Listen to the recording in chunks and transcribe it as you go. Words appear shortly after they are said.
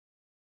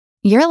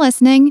You're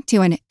listening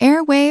to an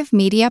Airwave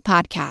Media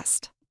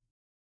Podcast.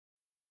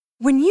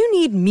 When you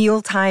need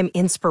mealtime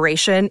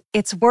inspiration,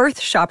 it's worth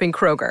shopping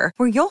Kroger,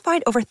 where you'll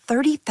find over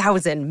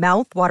 30,000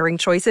 mouth-watering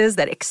choices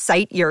that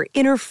excite your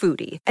inner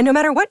foodie. And no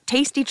matter what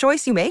tasty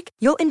choice you make,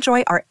 you'll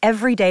enjoy our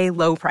everyday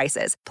low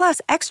prices, plus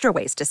extra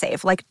ways to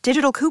save, like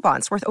digital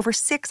coupons worth over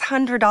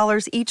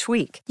 $600 each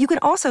week. You can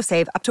also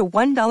save up to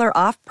 $1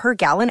 off per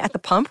gallon at the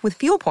pump with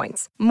fuel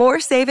points.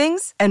 More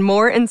savings and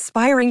more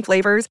inspiring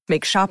flavors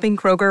make shopping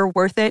Kroger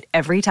worth it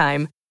every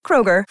time.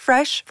 Kroger,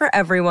 fresh for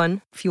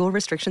everyone. Fuel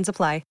restrictions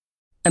apply.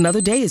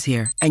 Another day is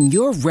here, and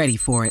you're ready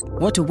for it.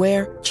 What to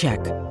wear? Check.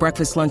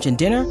 Breakfast, lunch, and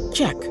dinner?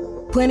 Check.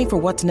 Planning for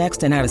what's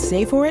next and how to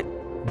save for it?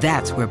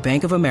 That's where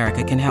Bank of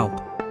America can help.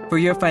 For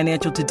your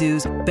financial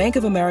to-dos, Bank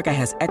of America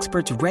has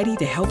experts ready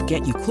to help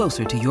get you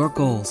closer to your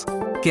goals.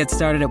 Get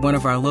started at one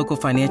of our local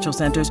financial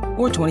centers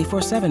or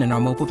 24/7 in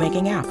our mobile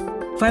banking app.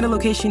 Find a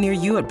location near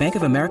you at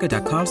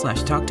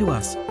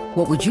bankofamerica.com/talktous.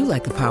 What would you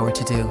like the power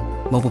to do?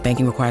 Mobile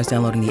banking requires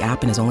downloading the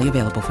app and is only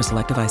available for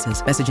select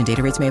devices. Message and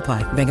data rates may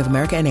apply. Bank of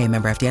America N.A.,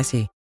 member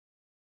FDIC.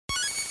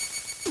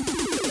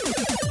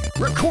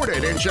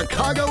 Recorded in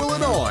Chicago,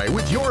 Illinois,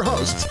 with your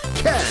hosts,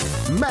 Ken,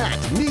 Matt,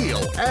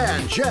 Neil,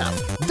 and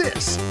Jeff.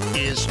 This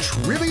is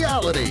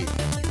Triviality.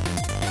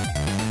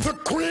 The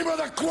cream of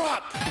the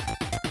crop!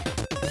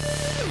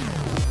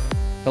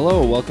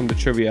 Hello, welcome to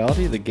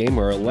Triviality, the game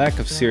where a lack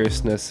of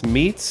seriousness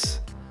meets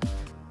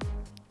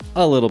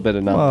a little bit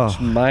of knowledge.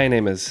 Whoa. My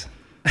name is...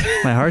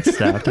 My heart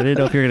stopped. I didn't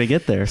know if you were going to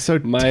get there.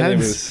 My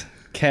name is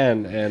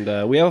Ken,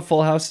 and we have a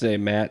full house today.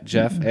 Matt,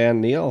 Jeff,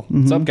 and Neil.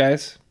 Mm-hmm. What's up,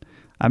 guys?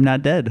 I'm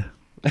not dead.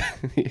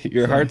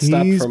 Your heart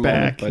stopped for a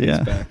moment, but he's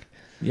back.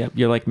 Yep,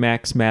 you're like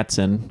Max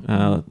Matson,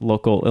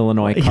 local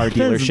Illinois car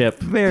dealership.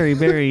 Very,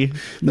 very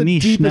the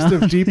niche. Deepest now.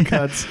 of deep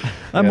cuts.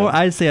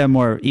 I'd say I'm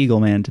more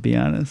Eagle Man, to be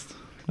honest.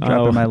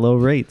 Dropping my low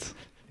rates.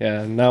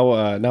 Yeah,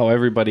 now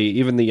everybody,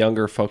 even the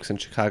younger folks in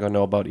Chicago,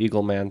 know about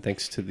Eagle Man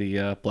thanks to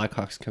the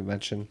Blackhawks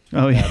convention.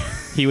 Oh, yeah.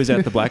 He was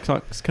at the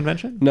Blackhawks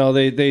convention? No,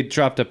 they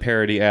dropped a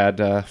parody ad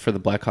for the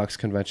Blackhawks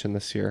convention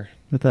this year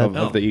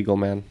of the Eagle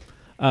Man.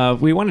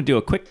 We want to do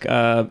a quick,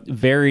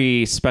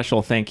 very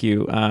special thank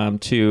you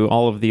to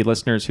all of the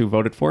listeners who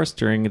voted for us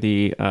during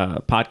the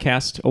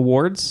podcast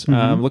awards.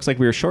 Looks like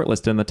we were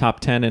shortlisted in the top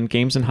 10 in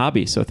games and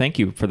hobbies, so thank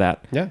you for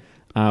that. Yeah.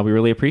 We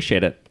really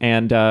appreciate it.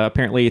 And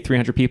apparently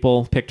 300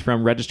 people picked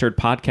from registered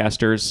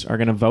podcasters are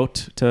going to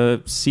vote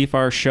to see if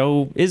our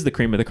show is the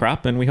cream of the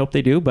crop, and we hope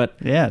they do. But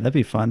yeah, that'd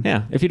be fun.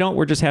 Yeah, if you don't,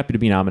 we're just happy to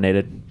be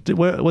nominated.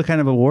 What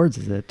kind of awards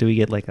is it? Do we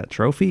get like a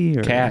trophy?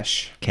 Or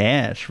Cash.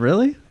 Cash,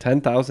 really?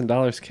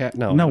 $10,000 cash?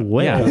 No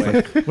way.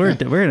 Yeah. We're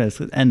going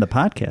to end the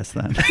podcast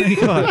then.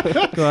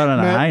 go out on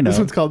a high note. This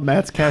one's called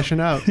Matt's Cashing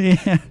Out.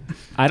 Yeah.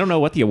 I don't know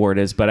what the award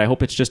is, but I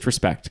hope it's just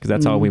respect, because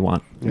that's all we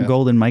want. Yeah.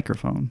 Golden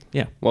microphone.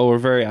 Yeah. Well, we're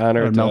very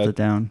honored. Melt it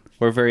down.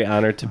 We're very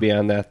honored to be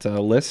on that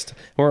list.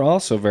 We're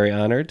also very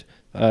honored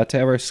to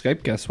have our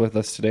Skype guest with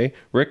us today,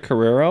 Rick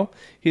Carrero.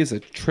 He's a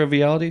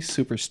Triviality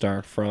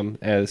superstar from,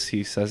 as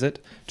he says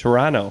it,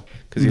 Toronto,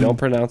 because you don't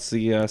pronounce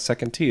the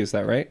second T. Is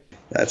that right?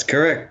 That's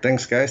correct.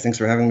 Thanks, guys. Thanks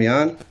for having me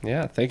on.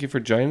 Yeah, thank you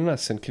for joining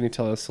us. And can you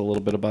tell us a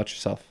little bit about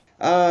yourself?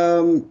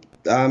 I'm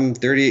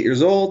 38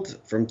 years old,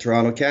 from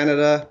Toronto,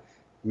 Canada.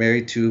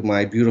 Married to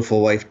my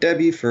beautiful wife,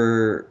 Debbie,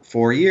 for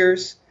 4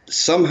 years.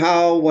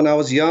 Somehow, when I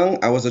was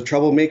young, I was a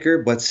troublemaker,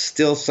 but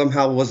still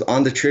somehow was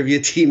on the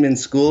trivia team in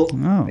school.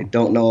 Oh. I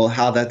don't know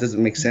how that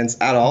doesn't make sense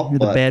at all. You're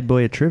the bad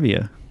boy of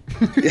trivia.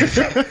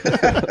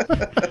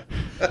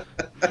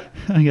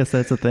 I guess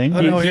that's a thing. Oh,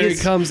 no, here he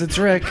comes. It's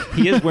Rick.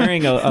 He is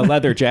wearing a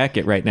leather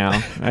jacket right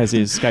now as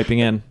he's Skyping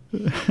in.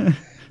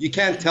 You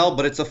can't tell,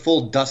 but it's a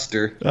full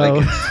duster.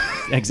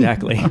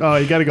 Exactly. Oh,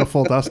 you got to go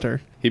full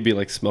duster. He'd be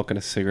like smoking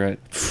a cigarette.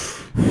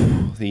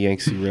 The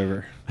Yangtze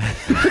River.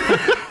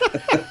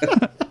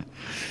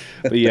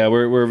 But yeah,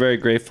 we're very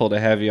grateful to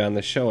have you on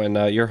the show,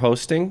 and you're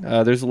hosting.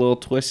 There's a little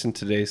twist in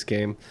today's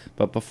game,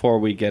 but before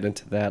we get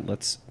into that,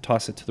 let's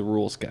toss it to the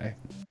rules guy.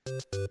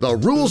 The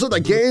rules of the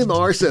game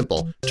are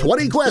simple.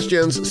 20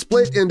 questions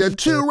split into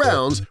 2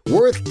 rounds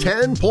worth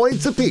 10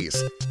 points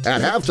apiece.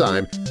 At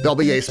halftime, there'll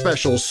be a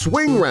special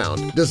swing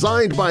round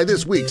designed by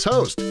this week's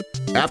host.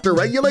 After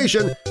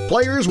regulation,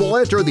 players will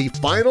enter the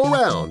final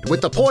round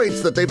with the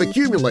points that they've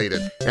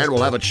accumulated and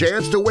will have a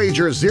chance to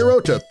wager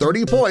 0 to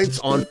 30 points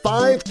on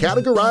 5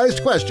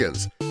 categorized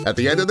questions. At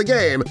the end of the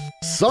game,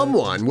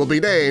 someone will be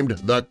named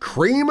the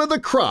cream of the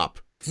crop.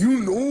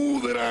 You know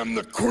that I'm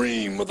the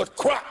cream of the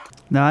crop.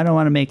 Now, I don't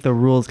want to make the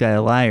rules guy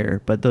a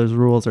liar, but those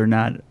rules are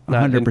not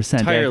 100%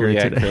 entirely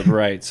accurate today.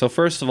 Right. So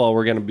first of all,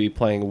 we're going to be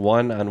playing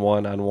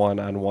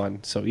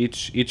 1-on-1-on-1-on-1. So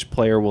each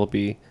player will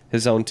be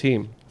his own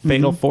team.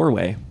 Fatal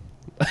 4-way.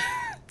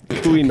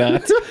 Can we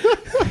not?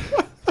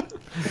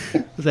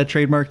 Is that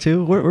trademark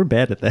too? We're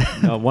bad at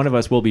that. No, one of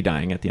us will be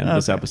dying at the end of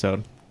this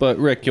episode. But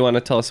Rick, you want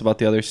to tell us about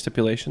the other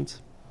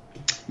stipulations?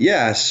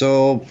 Yeah,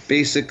 so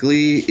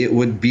basically it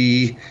would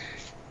be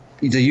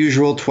the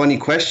usual 20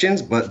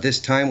 questions, but this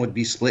time would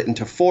be split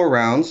into 4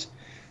 rounds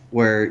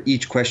where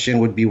each question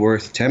would be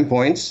worth 10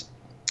 points.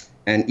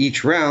 and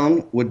each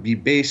round would be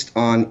based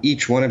on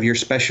each one of your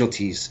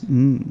specialties.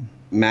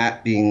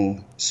 Matt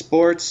being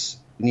sports,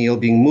 Neil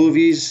being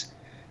movies,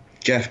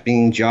 Jeff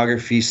being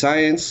geography,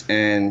 science,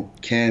 and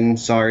Ken,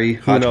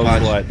 who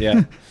knows what,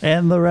 yeah.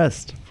 And the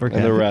rest.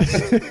 And the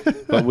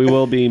rest. But we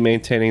will be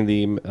maintaining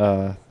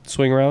the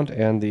swing round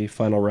and the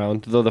final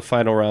round, though the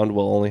final round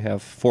will only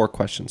have 4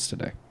 questions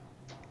today.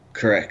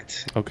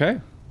 Correct.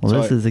 Okay. Well,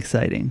 So this is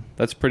exciting.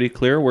 That's pretty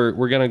clear.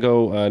 We're going to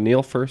go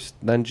Neil first,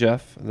 then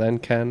Jeff, then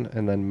Ken,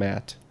 and then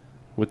Matt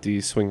with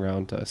the swing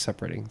round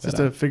separating. Just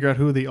to figure out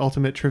who the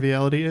ultimate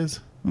triviality is.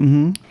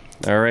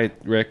 All right,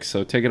 Rick,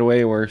 so take it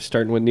away. We're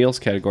starting with Neil's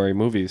category,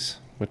 movies,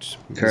 which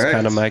Correct. is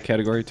kind of my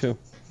category too,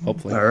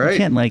 hopefully. All right. You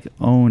can't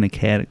own a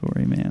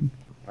category, man.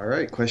 All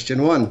right,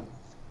 question 1.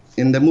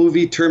 In the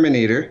movie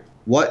Terminator,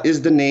 what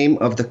is the name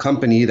of the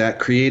company that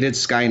created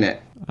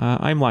Skynet?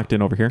 I'm locked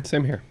in over here.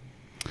 Same here.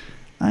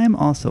 I am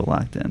also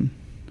locked in,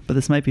 but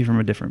this might be from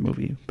a different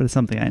movie, but it's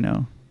something I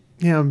know.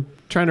 Yeah, I'm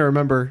trying to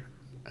remember.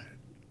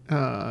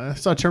 I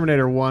saw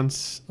Terminator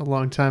once a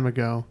long time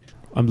ago.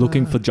 I'm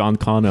looking for John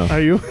Connor. Are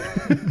you?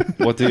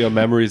 What are your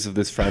memories of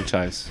this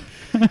franchise?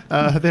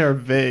 They are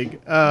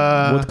vague.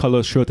 What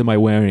color shirt am I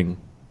wearing?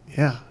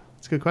 Yeah,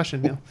 it's a good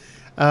question, Neil.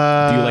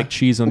 Do you like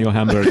cheese on your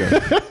hamburger?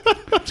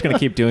 I'm just going to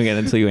keep doing it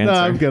until you answer. No,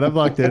 I'm good. I'm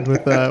locked in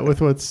with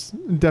what's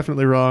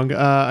definitely wrong.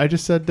 I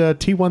just said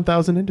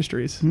T1000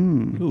 Industries.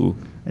 Ooh.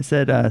 I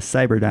said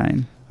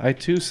Cyberdyne. I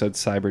too said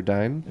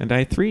Cyberdyne. And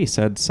I 3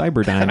 said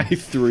Cyberdyne. I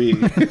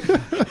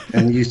 3.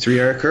 And you 3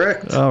 are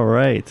correct. All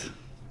right.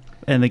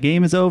 And the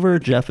game is over.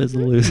 Jeff is the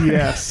loser.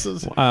 Yes.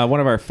 One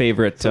of our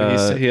favorite...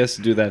 So he has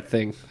to do that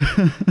thing.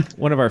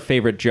 One of our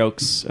favorite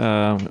jokes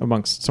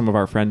amongst some of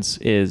our friends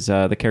is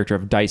the character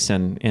of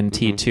Dyson in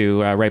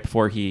T2. Right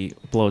before he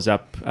blows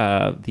up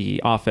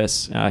the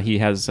office, he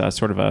has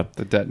sort of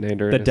the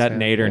detonator. The in his hand,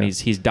 detonator, and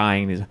yeah. he's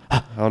dying. He's,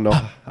 I don't know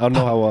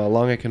how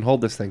long I can hold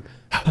this thing.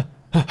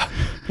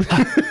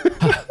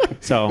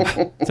 So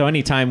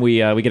anytime we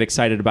get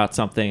excited about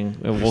something,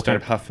 we'll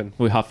start huffing.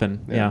 We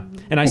huffing, yeah.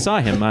 And I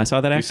saw him. I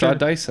saw that actor. You saw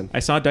Dyson. I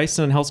saw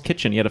Dyson in Hell's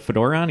Kitchen. He had a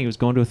fedora on. He was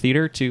going to a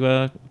theater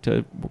to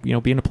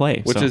be in a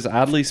play, Which so. is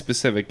oddly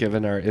specific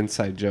given our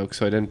inside joke,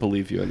 so I didn't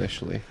believe you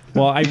initially.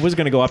 Well, I was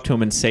going to go up to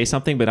him and say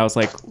something, but I was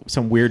like,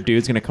 some weird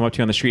dude's going to come up to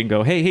you on the street and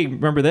go, hey,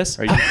 remember this?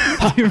 Are you?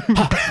 Do you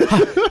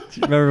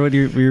remember when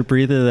you were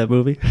breathing in that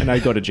movie? And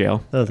I'd go to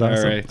jail. That was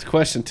awesome. All right.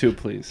 Question 2,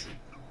 please.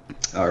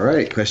 All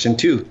right, question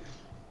 2.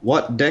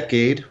 What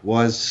decade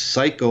was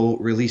Psycho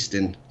released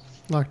in?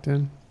 Locked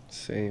in.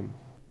 Same.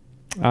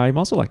 I'm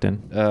also locked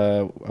in.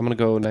 I'm going to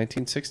go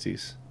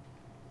 1960s.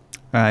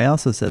 I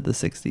also said the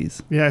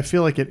 60s. Yeah, I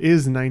feel like it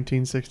is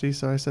 1960s,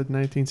 so I said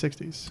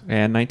 1960s.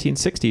 And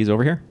 1960s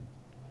over here.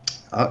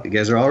 Oh, you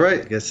guys are all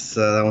right. Guess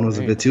that one was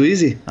a bit too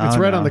easy. It's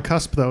right on the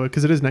cusp, though,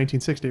 because it is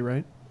 1960,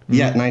 right?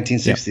 Yeah,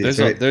 1960. There's,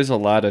 right. there's a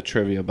lot of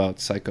trivia about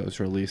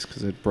Psycho's release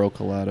because it broke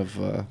a lot of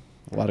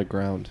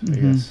ground, I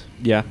guess.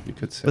 Yeah. You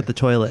could say. With the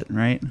toilet,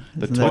 right?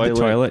 The Isn't that-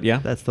 toilet, yeah.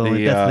 That's the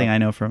only thing I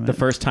know from it. The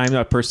first time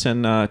a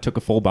person took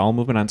a full bowel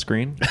movement on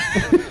screen.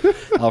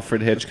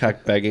 Alfred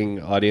Hitchcock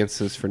begging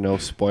audiences for no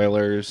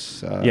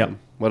spoilers. Yep.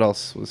 What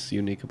else was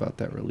unique about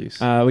that release?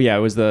 Yeah,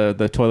 it was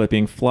the toilet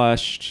being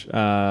flushed.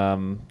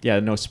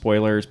 No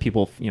spoilers.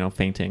 People,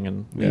 fainting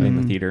and leaving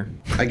the theater.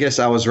 I guess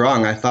I was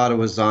wrong. I thought it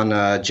was on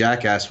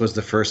Jackass was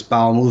the first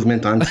bowel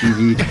movement on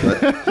TV.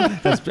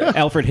 But That's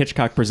Alfred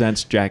Hitchcock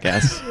presents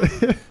Jackass.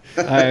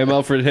 Hi, I'm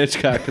Alfred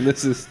Hitchcock, and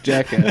this is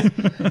Jackass.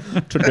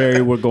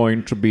 Today we're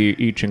going to be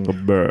eating a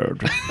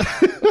bird.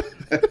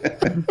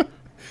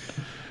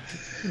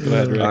 Go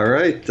ahead, Rick. all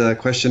right,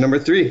 question number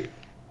 3.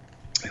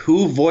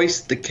 Who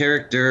voiced the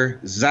character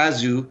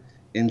Zazu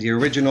in the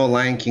original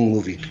Lion King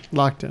movie?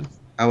 Locked in.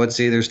 I would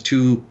say there's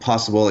 2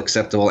 possible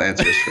acceptable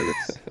answers for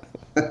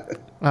this.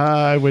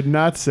 I would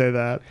not say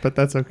that, but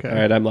that's okay. All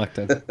right, I'm locked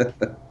in.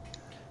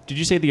 Did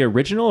you say the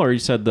original or you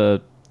said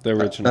the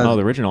original?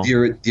 the original.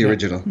 The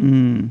original.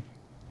 Who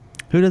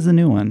does the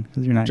new one?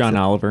 Because you're not John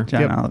Oliver.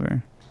 John Yep.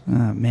 Oliver.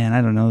 Oh, man,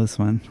 I don't know this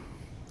one.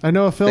 I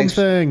know a film Thanks.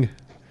 thing.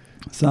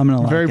 So I'm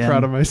gonna I'm very lock proud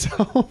in. of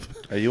myself.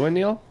 Are you in,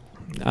 Neil?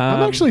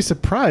 I'm actually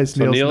surprised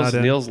So Neil's not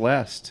in. Neil's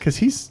last. Because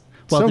he's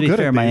Well, so to be good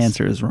fair, at my these.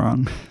 answer is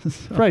wrong.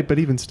 So- Right, but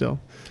even still.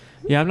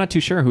 Yeah, I'm not too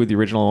sure who the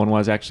original one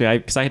was actually,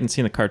 because I hadn't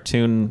seen the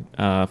cartoon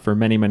for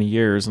many, many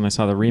years, and I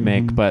saw the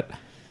remake. But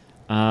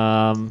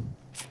I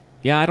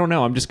don't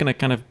know. I'm just gonna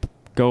kind of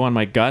go on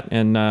my gut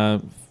and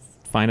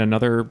find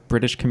another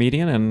British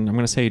comedian, and I'm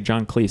gonna say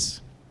John Cleese.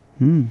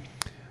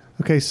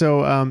 Okay,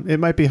 so it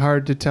might be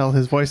hard to tell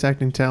his voice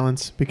acting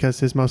talents because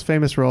his most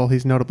famous role,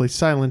 he's notably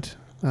silent.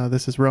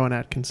 This is Rowan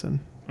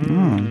Atkinson.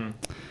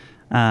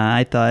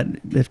 I thought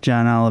if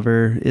John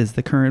Oliver is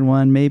the current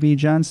one, maybe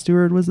Jon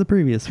Stewart was the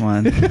previous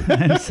one.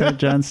 I said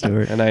Jon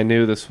Stewart. And I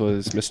knew this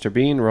was Mr.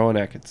 Bean, Rowan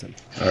Atkinson.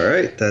 All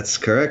right, that's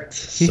correct.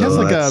 He has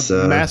like that's,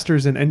 a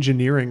master's in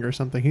engineering or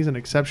something. He's an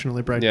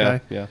exceptionally bright Yeah,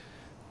 guy, yeah.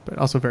 but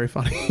also very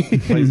funny.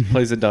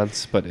 Plays a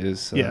dunce, but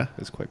is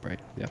quite bright.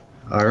 Yeah.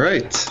 All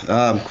right,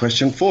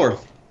 question 4.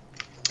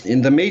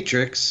 In The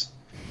Matrix,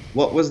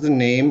 what was the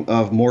name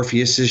of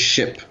Morpheus's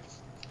ship?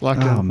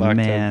 Locked Oh in.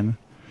 man.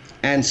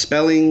 And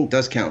spelling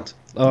does count.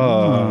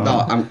 Oh.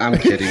 No, I'm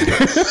kidding.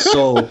 It's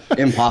so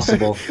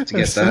impossible to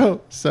get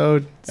that.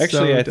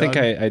 Actually, I think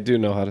done. I do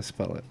know how to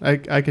spell it.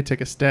 I could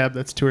take a stab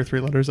that's 2 or 3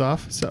 letters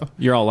off. So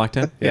You're all locked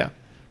in? yeah.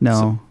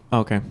 No.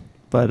 Okay.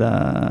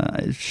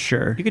 But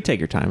sure. You could take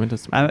your time. It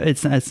doesn't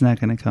It's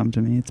not going to come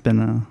to me. It's been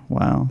a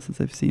while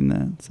since I've seen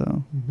that.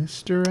 So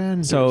Mr.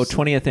 Anderson. So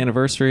 20th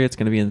anniversary, it's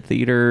going to be in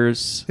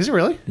theaters. Is it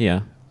really?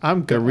 Yeah.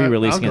 I'm They're good.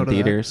 re-releasing I'll in go to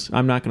that. theaters.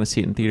 I'm not going to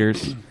see it in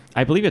theaters.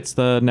 I believe it's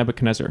the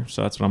Nebuchadnezzar,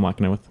 so that's what I'm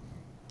locking in with.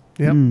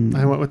 Yep.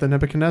 I went with the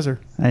Nebuchadnezzar.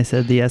 I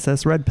said the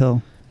SS Red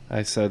Pill.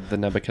 I said the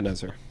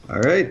Nebuchadnezzar. All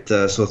right.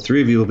 So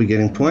 3 of you will be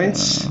getting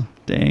points.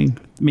 Dang.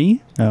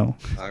 Me? No.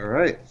 All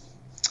right.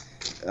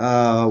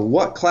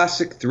 What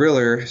classic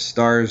thriller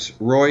stars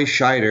Roy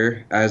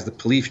Scheider as the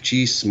police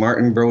chief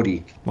Martin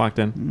Brody? Locked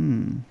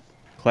in.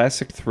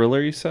 Classic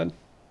thriller, you said?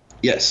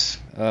 Yes.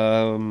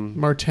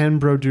 Martin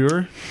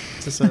Brodeur.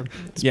 Is this a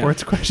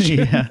sports question?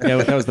 Yeah. Yeah,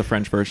 that was the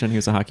French version. He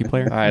was a hockey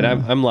player. All right,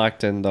 I'm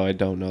locked in, though I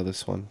don't know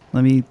this one.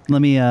 Let me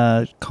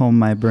comb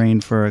my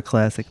brain for a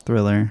classic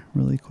thriller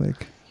really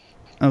quick.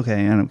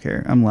 Okay, I don't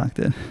care. I'm locked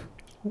in.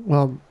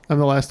 Well, I'm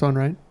the last one,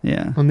 right?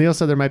 Yeah. Well, Neil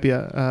said there might be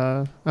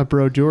a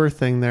Brodeur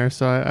thing there,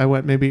 so I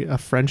went maybe a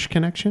French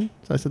Connection.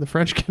 So I said the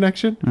French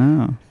Connection.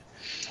 Oh.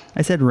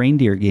 I said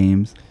Reindeer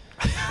Games.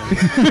 A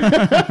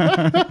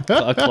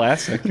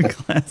classic.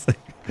 Classic.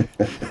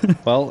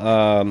 Well,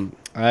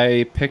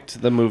 I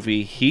picked the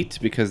movie Heat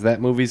because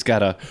that movie's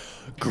got a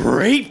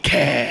great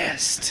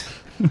cast.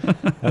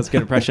 That was a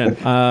good impression.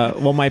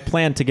 Well, my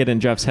plan to get in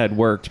Jeff's head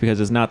worked because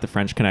it's not the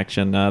French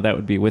Connection. That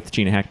would be with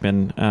Gene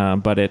Hackman,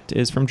 but it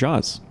is from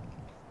Jaws.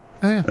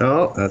 Oh, yeah.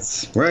 Oh,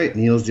 that's right.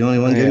 Neil's the only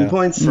one getting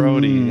points.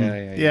 Brody.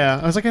 Yeah. Yeah,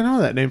 I was like, I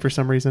know that name for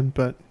some reason,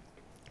 but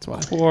that's why.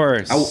 Of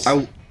course.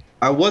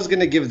 I was going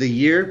to give the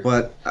year,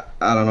 but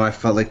I don't know. I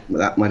felt like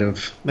that might have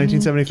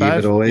 1975?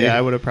 gave it away. Yeah,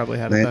 I would have probably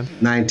had it then.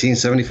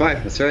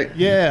 1975. That's right.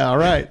 Yeah, all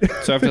right.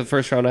 So after the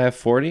first round, I have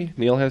 40.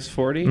 Neil has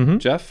 40.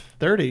 Jeff?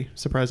 30,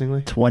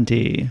 surprisingly.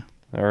 20.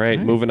 All right,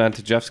 moving on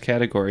to Jeff's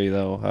category,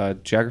 though.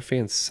 Geography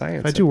and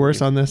science. If I do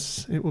worse on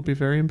this, it will be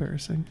very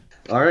embarrassing.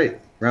 All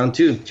right. Round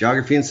 2.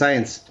 Geography and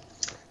science.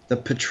 The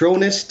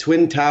Petronas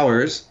Twin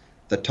Towers,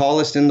 the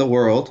tallest in the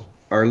world,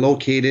 are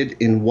located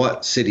in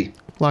what city?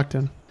 Locked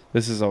in.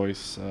 This is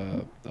always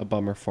a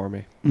bummer for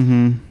me.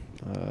 Mm-hmm.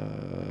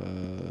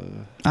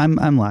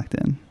 I'm locked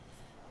in.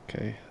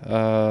 Okay.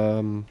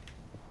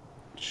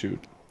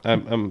 Shoot.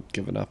 I'm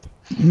giving up.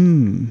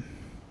 Mm.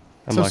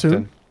 I'm So locked soon?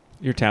 in.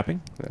 You're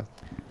tapping? Yeah.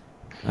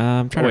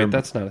 I'm trying to Wait,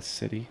 that's not a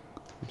city.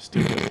 I'm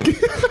stupid.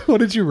 What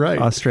did you write?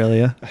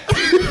 Australia.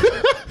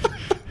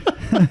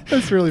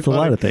 That's really It's a funny.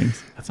 lot of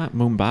things. That's not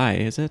Mumbai,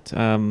 is it?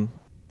 I'm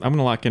going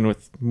to lock in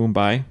with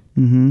Mumbai.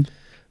 Mm-hmm.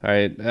 All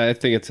right. I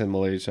think it's in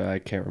Malaysia. I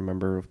can't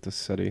remember the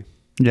city.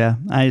 Yeah,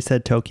 I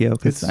said Tokyo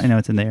because It's I know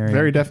it's in the area.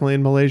 Very definitely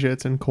in Malaysia.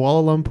 It's in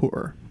Kuala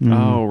Lumpur.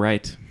 Oh,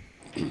 right.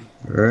 All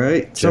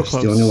right. So Jeff's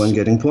close. the only one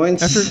getting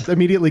points. After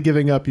immediately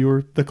giving up, you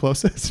were the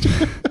closest.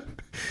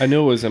 I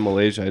knew it was in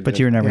Malaysia. But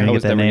you were never gonna I get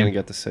was that never name. going to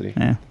get the city.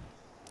 Yeah.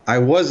 I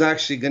was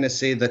actually going to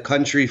say the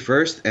country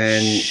first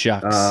and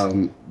Shucks.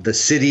 the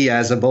city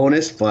as a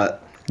bonus,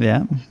 but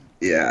Yeah.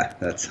 yeah,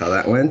 that's how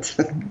that went.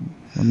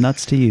 Well,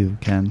 nuts to you,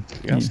 Ken.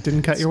 Yeah. Just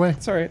didn't cut your way.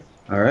 It's all right.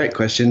 All right.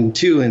 Question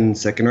 2 in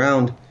second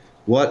round.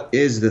 What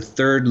is the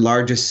third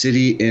largest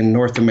city in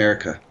North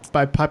America?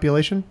 By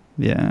population,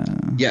 Yeah.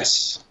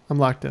 Yes. I'm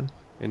locked in.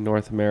 In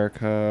North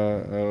America,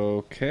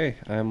 okay.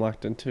 I'm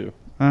locked in too.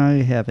 I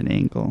have an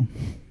angle.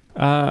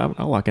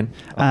 I'll lock in.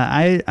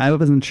 I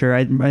wasn't sure.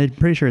 I'm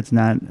pretty sure it's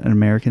not an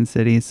American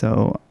city,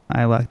 so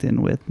I locked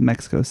in with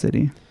Mexico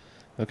City.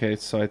 Okay,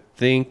 so I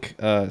think,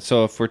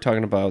 so if we're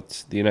talking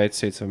about the United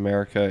States of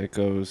America, it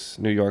goes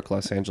New York,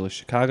 Los Angeles,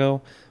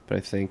 Chicago, but I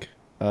think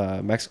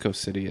Mexico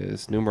City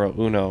is numero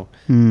uno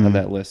on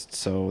that list,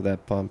 so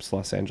that bumps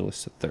Los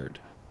Angeles to third.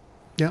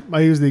 Yeah,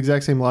 I used the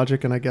exact same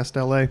logic and I guessed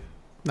LA,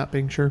 not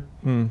being sure.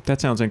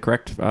 That sounds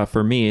incorrect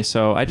for me,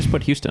 so I just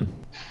put Houston.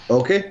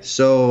 Okay.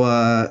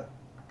 So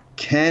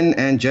Ken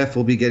and Jeff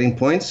will be getting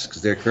points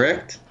because they're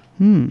correct.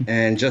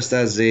 And just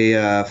as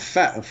a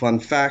fun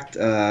fact,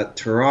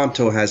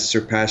 Toronto has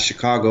surpassed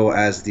Chicago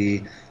as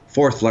the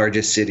fourth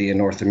largest city in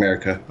North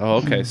America. Oh,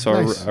 okay, so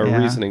Nice. our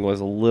Yeah. reasoning was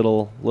a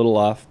little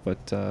off, but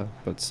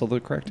still the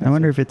correct answer. I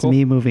wonder if it's Cool.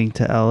 me moving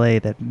to LA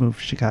that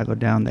moved Chicago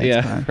down that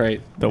Yeah, spot.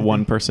 right. The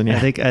one person, yeah.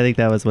 I think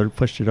that was what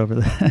pushed it over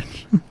the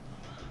edge.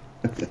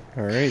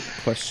 All right,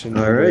 question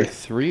All number right.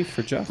 3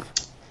 for Jeff.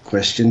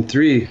 Question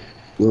 3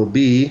 will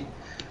be,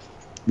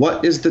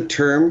 what is the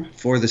term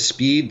for the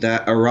speed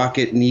that a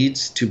rocket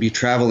needs to be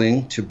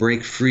traveling to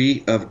break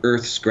free of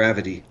Earth's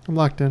gravity? I'm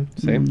locked in.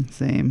 Same.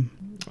 Same.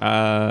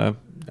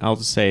 I'll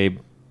just say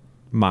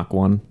Mach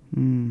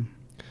 1.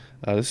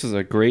 This is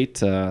a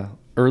great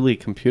early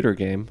computer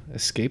game,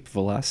 Escape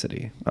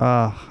Velocity.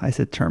 Oh, I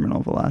said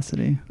terminal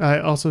velocity. I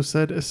also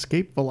said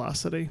escape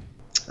velocity.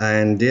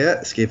 And yeah,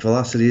 escape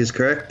velocity is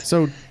correct.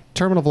 So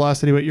terminal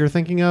velocity, what you're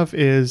thinking of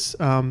is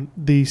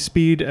the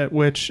speed at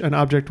which an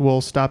object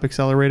will stop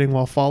accelerating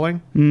while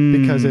falling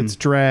because its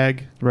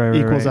drag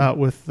equals out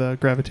with the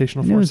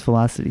gravitational It was force.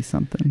 velocity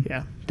something.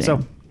 Yeah. Damn.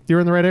 So you're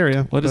in the right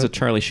area. What is but- a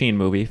Charlie Sheen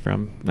movie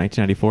from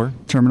 1994?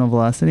 Terminal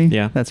velocity?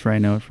 Yeah. That's where I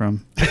know it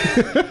from.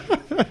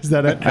 Is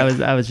that it?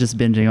 I was just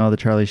binging all the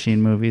Charlie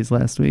Sheen movies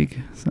last week.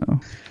 So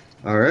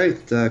All right,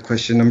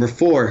 question number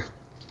 4.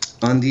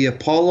 On the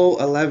Apollo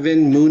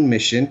 11 moon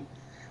mission,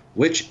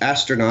 which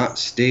astronaut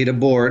stayed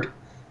aboard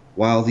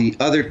while the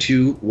other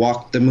 2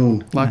 walked the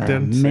moon? Locked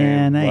in.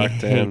 man, I Locked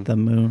hate in. the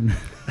moon.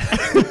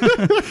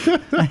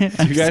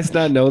 Do you guys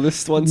not know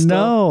this one still?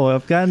 No,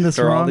 I've gotten this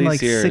For all wrong these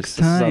like years, 6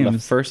 this is on the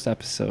times. first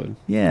episode.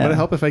 Yeah. Would it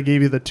help if I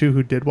gave you the 2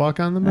 who did walk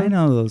on the moon? I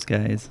know those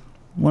guys.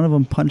 One of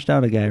them punched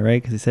out a guy,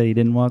 right? Because he said he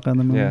didn't walk on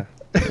the moon. Yeah.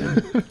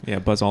 Yeah,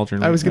 Buzz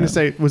Aldrin. I was going Yeah. to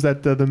say, was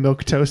that the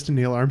milk toast to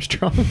Neil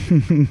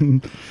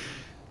Armstrong?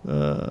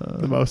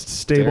 The most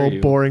Dare stable,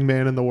 you. boring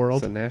man in the He's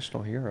world. a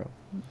national hero.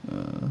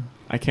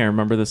 I can't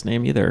remember this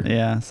name either.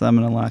 Yeah, so I'm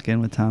going to lock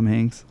in with Tom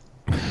Hanks.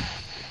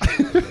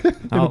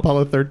 In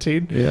Apollo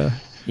 13. Yeah.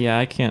 Yeah,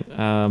 I can't.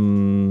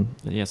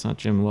 Yeah, it's not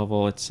Jim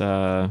Lovell. It's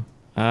I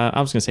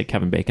was gonna say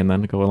Kevin Bacon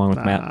then to go along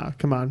with Matt. Ah,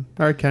 come on.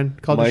 All right, Ken.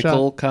 Call the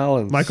Michael shot.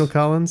 Collins. Michael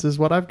Collins is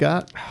what I've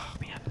got. Oh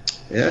man,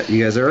 Yeah,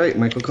 you guys are right.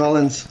 Michael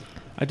Collins.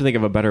 I had to think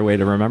of a better way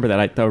to remember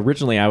that.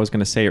 Originally I was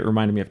gonna say it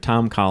reminded me of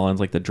Tom Collins,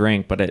 like the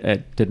drink, but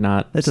it did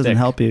not. That doesn't stick.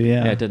 help you,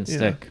 yeah. Yeah, it didn't Yeah.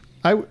 stick.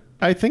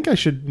 I think I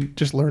should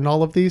just learn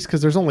all of these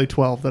because there's only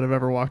 12 that have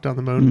ever walked on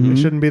the moon. Mm-hmm. It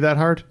shouldn't be that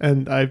hard,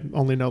 and I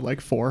only know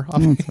like 4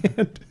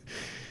 offhand.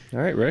 All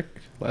right, Rick.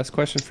 Last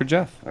question for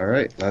Jeff. All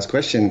right, last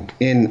question.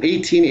 In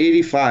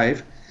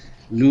 1885,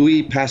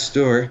 Louis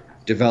Pasteur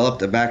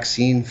developed a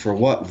vaccine for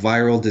what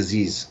viral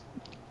disease?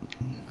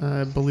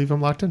 I believe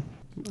I'm locked in.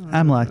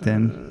 I'm locked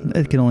in.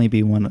 It can only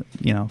be one,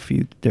 a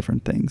few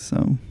different things.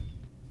 So,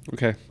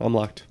 Okay, I'm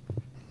locked.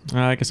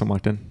 I guess I'm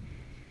locked in.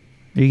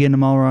 are you getting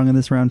them all wrong in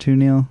this round too,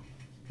 Neil?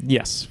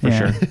 Yes, for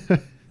Yeah. sure.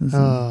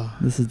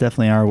 This is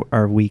definitely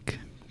our weak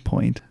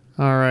point.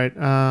 All right.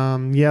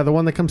 Yeah, the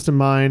one that comes to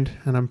mind,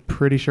 and I'm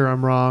pretty sure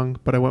I'm wrong,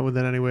 but I went with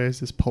it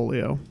anyways, is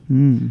polio.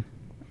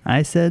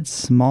 I said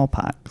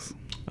smallpox.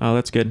 Oh,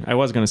 that's good. I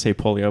was gonna say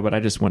polio, but I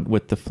just went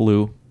with the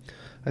flu.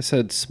 I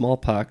said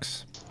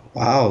smallpox.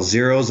 Wow,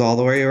 zeros all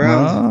the way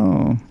around.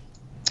 Oh.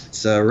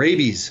 It's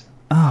rabies.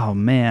 Oh,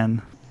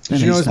 man.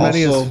 Did you know as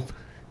many Also,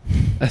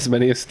 As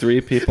many as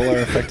 3 people are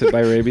affected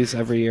by rabies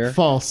every year.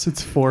 False.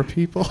 It's 4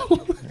 people.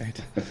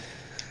 Right.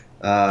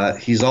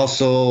 he's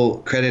also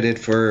credited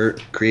for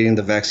creating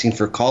the vaccine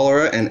for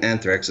cholera and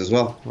anthrax as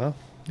well. Well,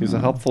 he's a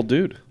helpful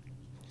dude.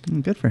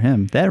 Good for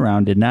him. That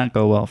round did not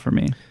go well for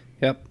me.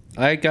 Yep.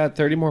 I got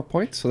 30 more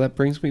points, so that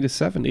brings me to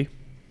 70.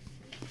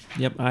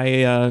 Yep,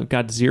 I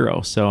got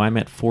 0, so I'm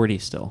at 40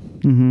 still.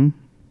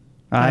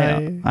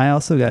 I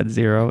also got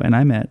 0, and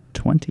I'm at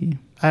 20.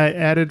 I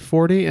added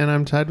 40, and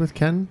I'm tied with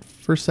Ken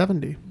for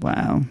 70.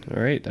 Wow.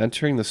 All right,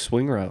 entering the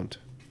swing round.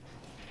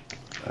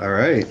 All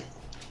right.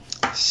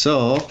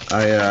 So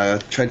I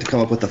tried to come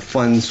up with a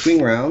fun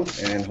swing round,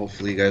 and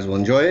hopefully you guys will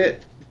enjoy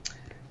it.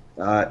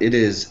 It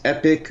is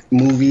epic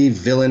movie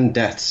villain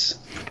deaths.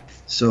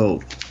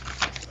 So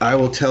I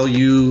will tell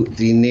you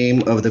the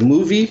name of the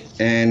movie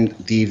and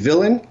the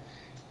villain,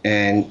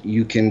 and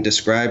you can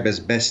describe as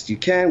best you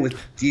can. With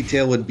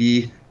detail would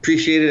be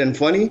appreciated and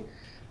funny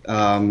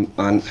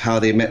on how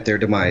they met their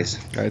demise.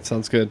 All right,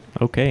 sounds good.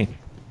 Okay.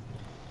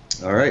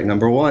 All right,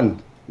 number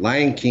 1,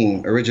 Lion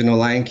King, original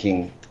Lion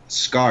King,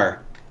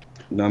 Scar.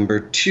 Number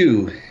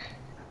 2,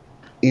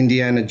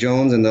 Indiana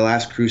Jones and the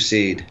Last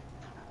Crusade,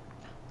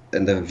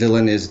 and the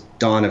villain is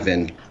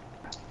Donovan.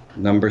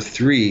 Number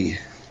 3,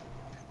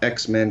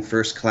 X-Men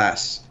First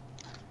Class,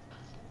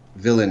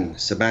 villain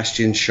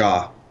Sebastian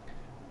Shaw.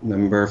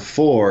 Number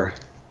 4,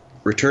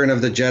 Return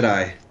of the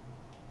Jedi,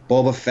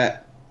 Boba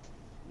Fett.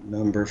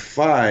 Number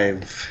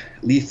 5,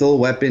 Lethal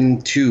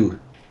Weapon 2,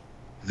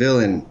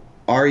 villain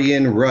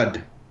Aryan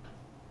Rudd.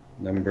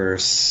 Number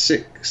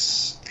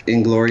 6,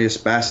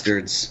 Inglourious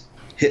Bastards,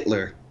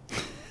 Hitler.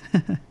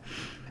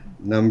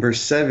 Number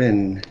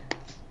 7,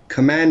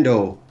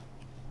 Commando,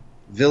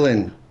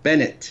 villain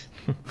Bennett.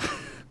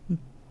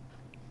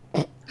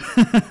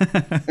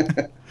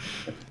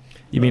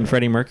 You mean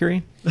Freddie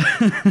Mercury?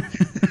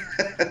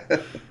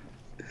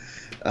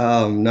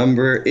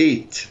 Number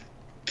 8,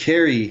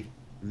 Carrie,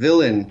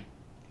 villain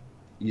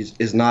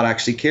is not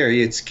actually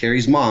Carrie, it's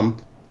Carrie's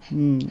mom.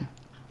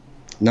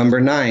 Number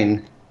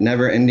 9,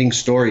 Never Ending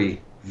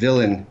Story,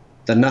 villain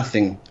The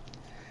Nothing.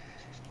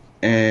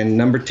 And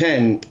number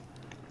 10,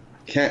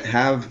 can't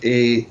have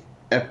a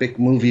epic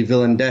movie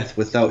villain death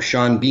without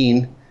Sean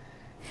Bean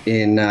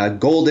in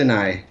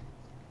GoldenEye,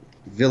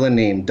 villain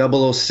name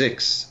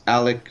 006,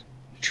 Alec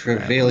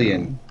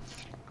Trevelyan.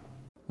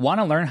 Want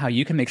to learn how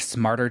you can make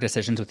smarter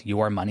decisions with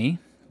your money?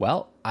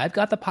 Well, I've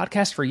got the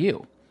podcast for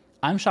you.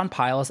 I'm Sean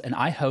Piles, and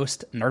I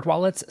host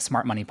NerdWallet's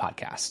Smart Money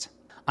Podcast.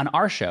 On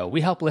our show,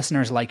 we help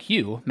listeners like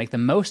you make the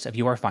most of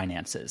your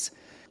finances.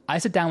 I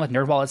sit down with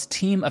NerdWallet's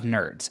team of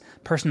nerds,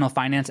 personal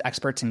finance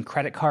experts in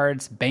credit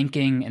cards,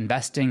 banking,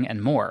 investing,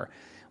 and more.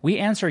 We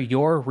answer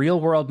your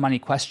real-world money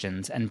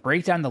questions and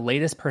break down the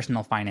latest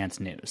personal finance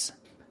news.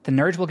 The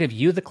Nerds will give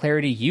you the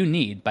clarity you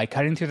need by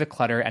cutting through the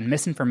clutter and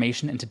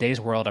misinformation in today's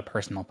world of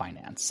personal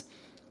finance.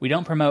 We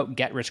don't promote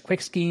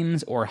get-rich-quick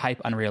schemes or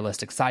hype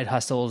unrealistic side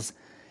hustles.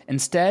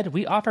 Instead,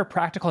 we offer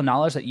practical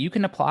knowledge that you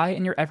can apply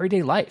in your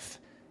everyday life.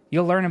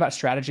 You'll learn about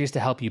strategies to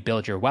help you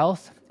build your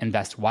wealth,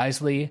 invest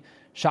wisely,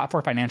 shop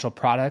for financial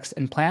products,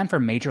 and plan for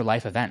major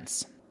life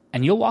events.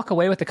 And you'll walk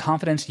away with the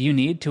confidence you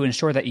need to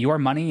ensure that your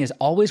money is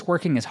always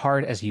working as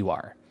hard as you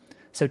are.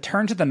 So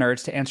turn to the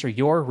Nerds to answer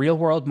your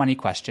real-world money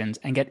questions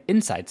and get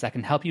insights that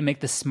can help you make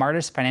the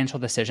smartest financial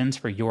decisions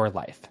for your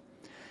life.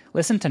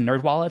 Listen to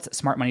NerdWallet's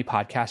Smart Money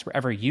Podcast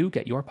wherever you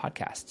get your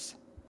podcasts.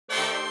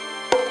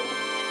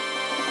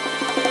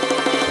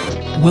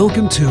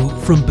 Welcome to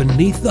From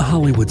Beneath the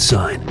Hollywood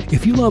Sign.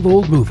 If you love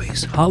old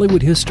movies,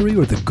 Hollywood history,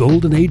 or the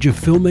golden age of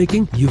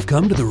filmmaking, you've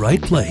come to the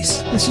right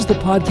place. This is the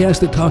podcast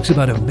that talks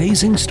about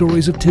amazing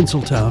stories of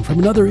Tinseltown from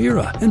another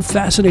era and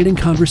fascinating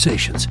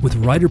conversations with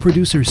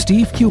writer-producer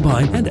Steve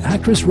Cubine and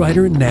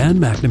actress-writer Nan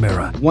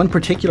McNamara. One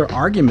particular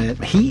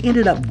argument, he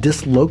ended up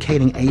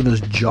dislocating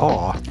Ava's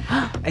jaw.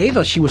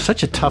 Ava, she was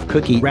such a tough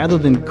cookie. Rather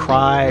than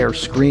cry or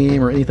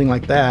scream or anything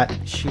like that,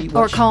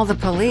 Or call the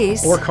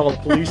police. Or call the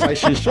police like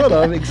she should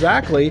have,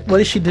 exactly. What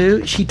does she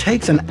do? She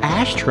takes an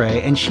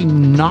ashtray and she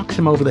knocks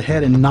him over the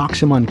head and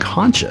knocks him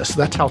unconscious.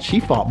 That's how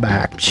she fought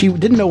back. She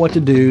didn't know what to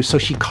do, so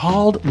she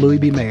called Louis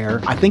B.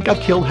 Mayer. I think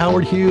I've killed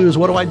Howard Hughes.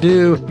 What do I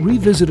do?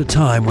 Revisit a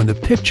time when the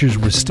pictures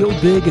were still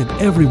big and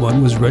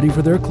everyone was ready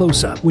for their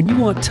close-up. When you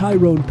want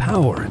Tyrone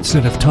Power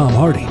instead of Tom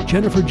Hardy,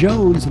 Jennifer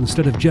Jones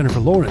instead of Jennifer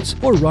Lawrence,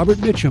 or Robert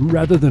Mitchum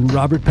rather than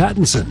Robert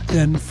Pattinson,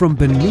 then From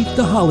Beneath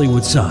the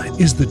Hollywood Sign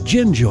is the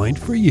gin joint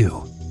for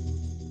you.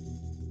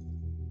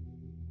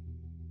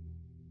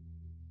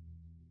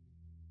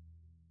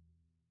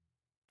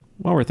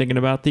 While we're thinking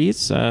about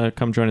these,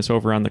 come join us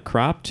over on The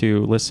Crop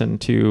to listen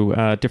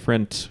to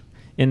different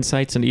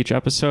insights into each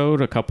episode,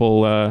 a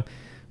couple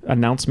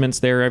announcements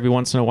there every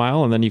once in a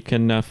while, and then you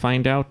can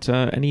find out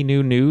any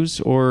new news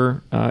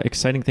or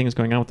exciting things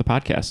going on with the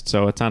podcast.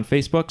 So it's on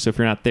Facebook, so if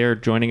you're not there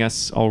joining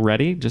us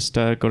already, just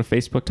go to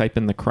Facebook, type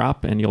in The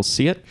Crop, and you'll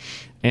see it.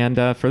 And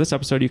for this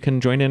episode, you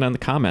can join in on the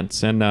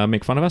comments and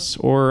make fun of us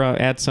or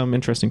add some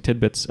interesting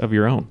tidbits of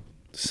your own.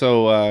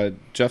 So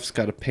Jeff's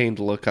got a pained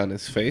look on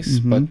his face,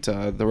 but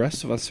the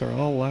rest of us are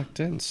all locked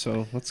in.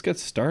 So let's get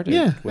started.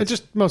 Yeah, it's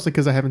just mostly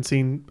because I haven't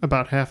seen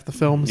about half the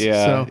films.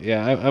 Yeah, so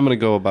I'm going to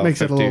go about makes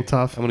 50. it a little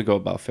tough. I'm going to go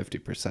about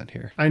 50%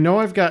 here. I know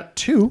I've got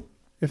 2,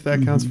 if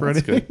that counts for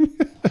That's anything.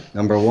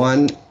 Number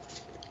 1,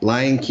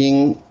 Lion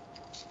King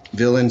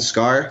villain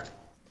Scar.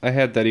 I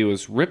had that he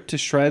was ripped to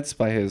shreds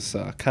by his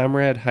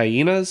comrade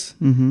hyenas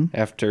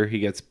after he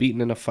gets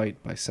beaten in a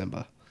fight by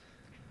Simba.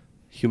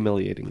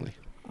 Humiliatingly.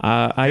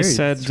 I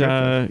said,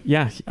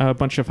 a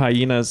bunch of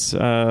hyenas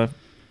had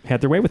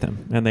their way with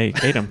him, and they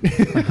ate him.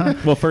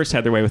 Well, first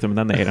had their way with him, and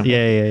then they ate him.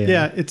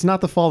 Yeah, it's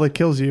not the fall that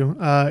kills you.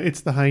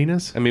 It's the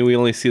hyenas. I mean, we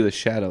only see the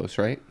shadows,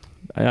 right?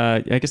 I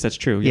guess that's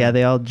true. Yeah,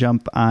 they all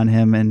jump on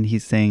him, and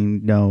he's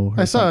saying no.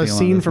 I saw a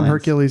scene from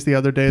Hercules the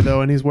other day,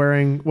 though, and he's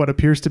wearing what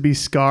appears to be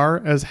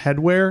Scar as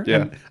headwear.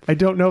 Yeah. And I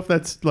don't know if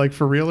that's like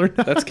for real or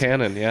not. That's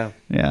canon, yeah.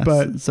 Yeah,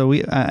 But so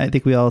I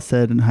think we all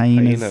said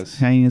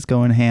hyenas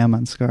going ham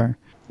on Scar.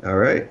 All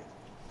right.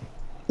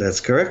 That's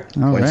correct.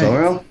 All Points right. all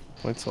around.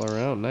 Points all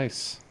around.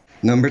 Nice.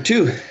 Number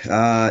 2,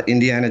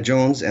 Indiana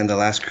Jones and the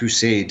Last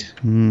Crusade.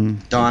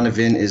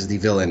 Donovan is the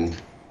villain.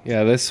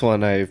 Yeah, this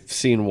one I've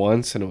seen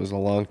once, and it was a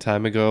long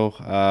time ago.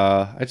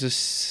 I just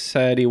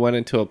said he went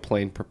into a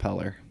plane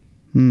propeller.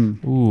 Ooh.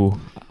 You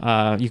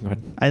can go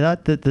ahead. I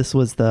thought that this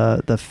was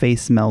the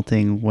face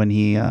melting when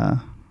he...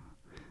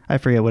 I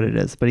forget what it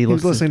is, but he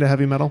was listening to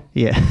heavy metal.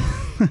 Yeah.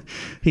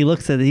 He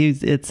looks at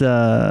it's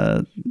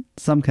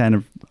some kind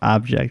of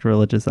object,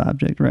 religious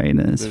object, right? And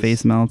his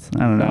face melts. I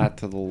don't know. Not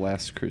to the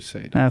Last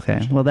Crusade.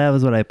 Okay, well that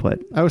was what I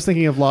put. I was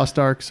thinking of Lost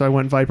Ark, so I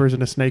went Vipers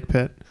in a snake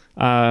pit.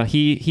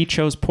 He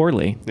chose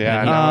poorly.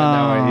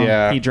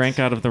 Yeah, He drank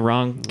out of the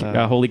wrong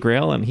Holy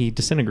Grail, and he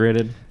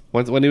disintegrated.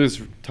 When he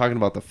was talking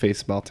about the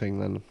face melting,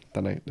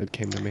 then it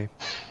came to me.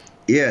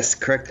 Yes,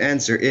 correct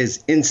answer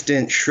is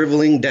instant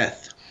shriveling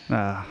death.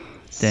 Dang.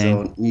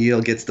 So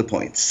Neil gets the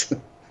points.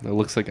 It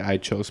looks like I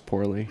chose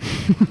poorly.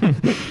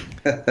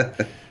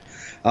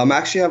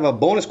 Actually have a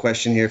bonus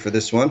question here for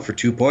this one for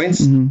 2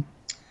 points.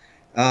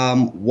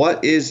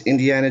 What is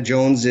Indiana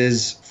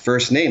Jones's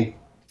first name?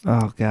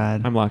 Oh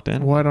God, I'm locked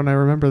in. Why don't I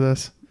remember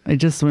this? I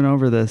just went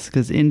over this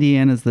because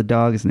Indiana's the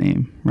dog's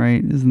name,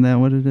 right? Isn't that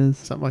what it is?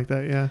 Something like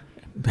that, yeah.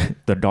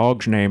 The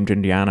dog's named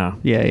Indiana.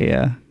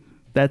 Yeah.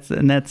 That's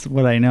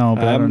what I know.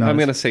 But I don't know. I'm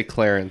gonna say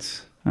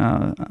Clarence.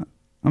 I'm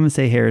gonna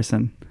say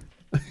Harrison.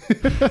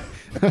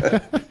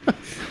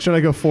 Should I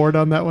go Ford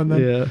on that one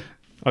then? Yeah.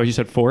 Oh, you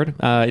said Ford?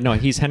 No,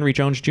 he's Henry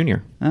Jones Jr.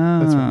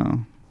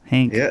 Oh,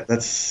 Hank. Yeah,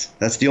 that's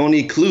the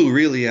only clue,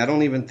 really. I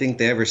don't even think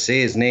they ever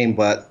say his name,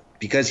 but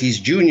because he's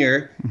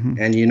junior,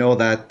 and you know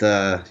that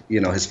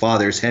his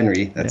father's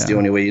Henry. That's the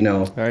only way you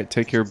know. All right,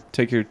 take your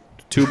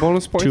 2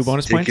 bonus points. 2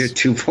 bonus points. Take your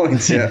 2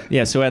 points. Yeah.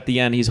 Yeah. So at the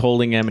end, he's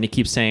holding him, and he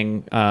keeps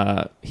saying,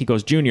 he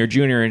goes junior,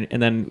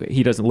 and then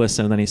he doesn't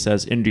listen, and then he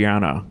says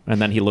Indiana, and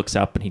then he looks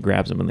up and he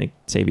grabs him, and they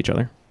save each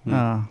other.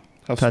 Oh,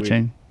 How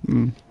touching.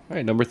 All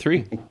right, number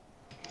 3.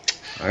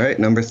 All right,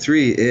 number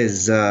 3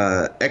 is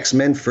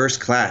X-Men First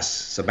Class,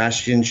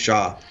 Sebastian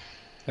Shaw.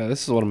 Yeah,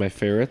 this is one of my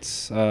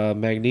favorites.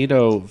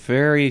 Magneto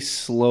very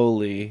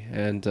slowly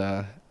and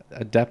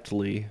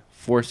adeptly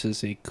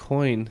forces a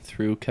coin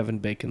through Kevin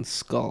Bacon's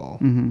skull.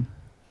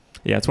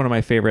 Yeah, it's one of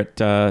my favorite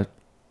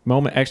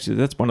moment. Actually,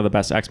 that's one of the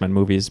best X-Men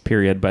movies,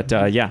 period. But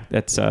yeah,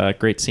 that's a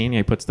great scene.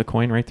 He puts the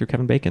coin right through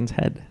Kevin Bacon's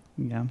head.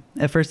 Yeah.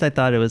 At first, I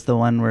thought it was the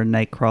one where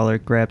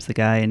Nightcrawler grabs the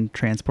guy and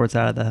transports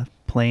out of the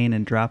plane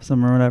and drops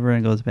him or whatever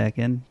and goes back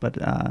in.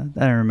 But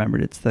I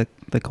remembered it's the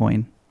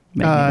coin.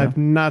 I've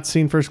not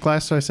seen First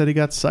Class, so I said he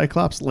got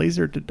Cyclops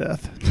lasered to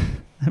death.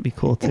 That'd be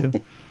cool, too.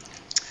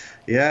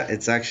 Yeah,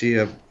 it's actually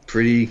a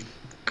pretty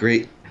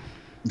great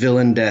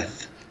villain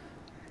death.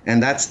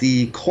 And that's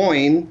the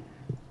coin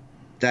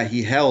that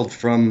he held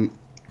from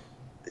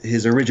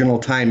his original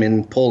time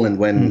in Poland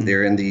when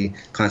they're in the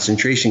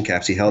concentration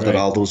camps. He held it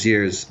all those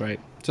years. Right.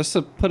 Just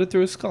to put it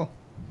through his skull.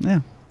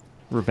 Yeah.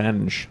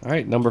 Revenge. All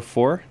right, number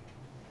 4.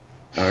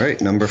 All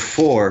right, number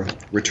 4,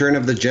 Return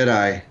of the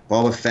Jedi,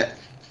 Boba Fett.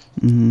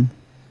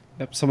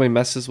 Yep, somebody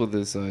messes with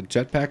his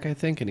jetpack, I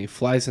think, and he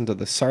flies into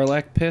the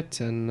Sarlacc pit,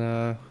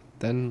 and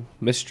then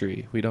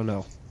mystery. We don't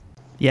know.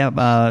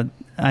 Yeah,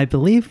 I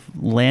believe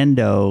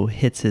Lando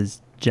hits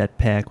his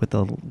jetpack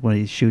when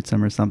he shoots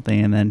him or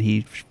something, and then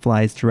he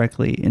flies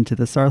directly into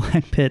the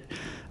Sarlacc pit.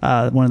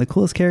 One of the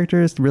coolest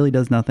characters, really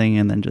does nothing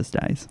and then just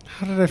dies.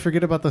 How did I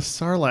forget about the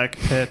Sarlacc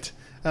pit?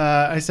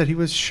 I said he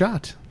was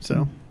shot,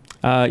 so...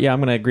 Yeah, I'm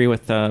going to agree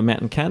with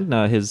Matt and Ken.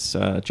 His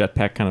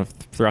jetpack kind of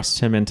thrusts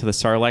him into the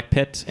Sarlacc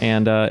pit,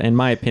 and in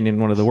my opinion,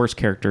 one of the worst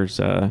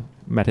characters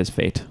met his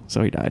fate,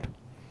 so he died.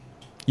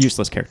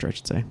 Useless character, I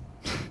should say.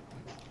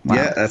 Wow.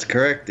 Yeah, that's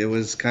correct. It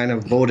was kind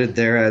of voted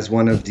there as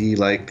one of the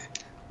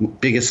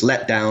biggest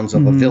letdowns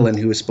of a villain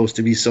who was supposed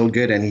to be so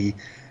good,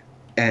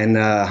 and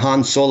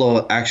Han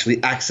Solo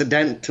actually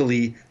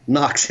accidentally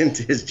knocks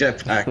into his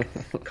jetpack,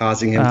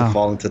 causing him to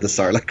fall into the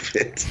Sarlacc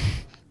pit.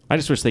 I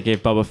just wish they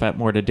gave Boba Fett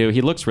more to do.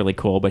 He looks really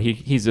cool, but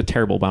he's a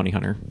terrible bounty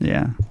hunter.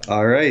 Yeah.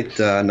 All right,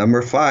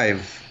 number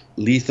 5,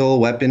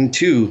 Lethal Weapon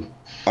 2,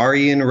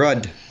 Arian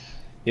Rudd.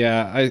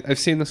 Yeah, I've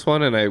seen this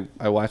one, and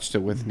I watched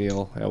it with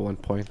Neil at one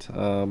point.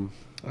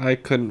 I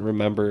couldn't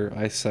remember.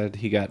 I said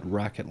he got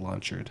rocket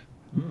launched.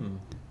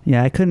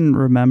 Yeah, I couldn't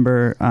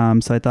remember,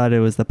 so I thought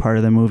it was the part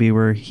of the movie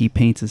where he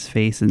paints his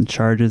face and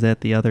charges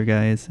at the other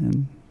guys.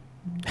 And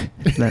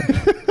I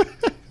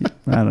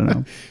don't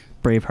know.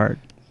 Braveheart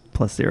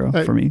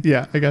 +0 for me.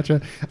 Yeah, I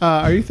gotcha.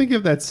 Are you thinking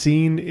of that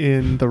scene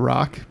in The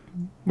Rock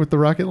with the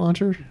rocket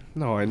launcher?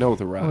 No, I know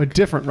The Rock. Oh, a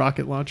different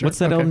rocket launcher. What's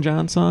that Elton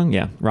John song?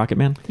 Yeah, Rocket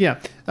Man. Yeah.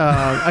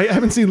 I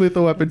haven't seen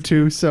Lethal Weapon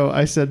 2, so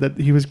I said that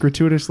he was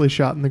gratuitously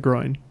shot in the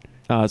groin.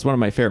 It's one of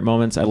my favorite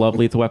moments. I love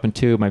Lethal Weapon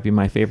 2. It might be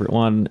my favorite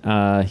one.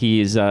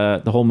 He's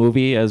the whole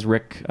movie, as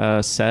Rick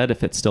said,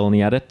 if it's still in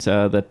the edit,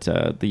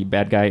 that the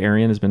bad guy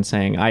Arian has been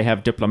saying, I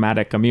have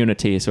diplomatic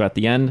immunity. So at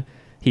the end,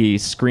 he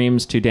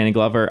screams to Danny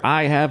Glover,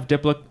 I have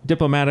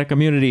diplomatic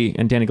immunity.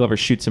 And Danny Glover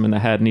shoots him in the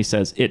head, and he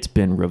says, it's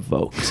been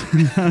revoked.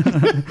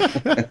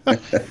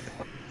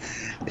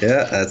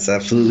 Yeah, that's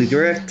absolutely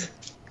correct.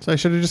 So I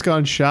should have just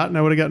gone shot and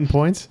I would have gotten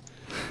points?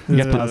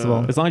 Yeah,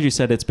 possible. As long as you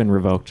said it's been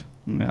revoked.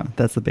 Yeah,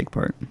 that's the big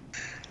part.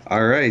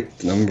 All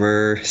right,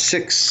 number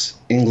 6,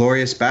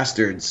 Inglourious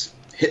Bastards,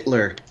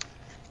 Hitler.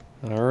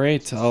 All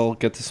right, I'll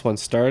get this one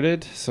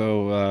started.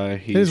 So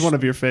it is one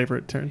of your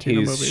favorite Tarantino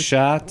movies. He's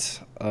shot,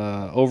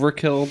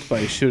 overkilled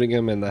by shooting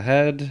him in the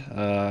head,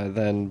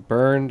 then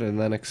burned, and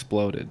then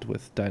exploded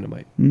with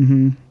dynamite.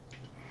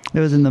 It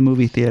was in the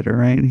movie theater,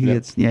 right? He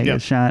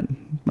gets shot.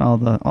 All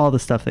the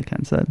stuff that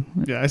Ken said.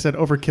 Yeah, I said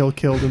overkill,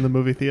 killed in the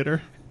movie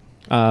theater.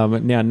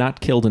 Yeah, not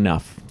killed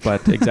enough,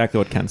 but exactly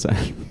what Ken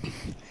said.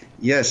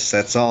 Yes,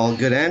 that's all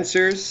good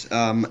answers.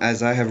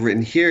 As I have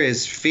written here,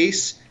 his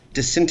face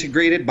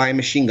disintegrated by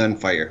machine gun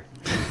fire.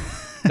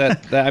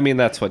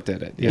 That's what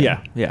did it.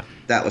 Yeah.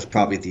 That was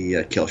probably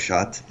the kill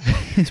shot.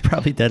 He's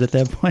probably dead at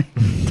that point.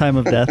 Time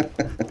of death.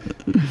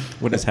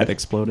 When his head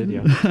exploded,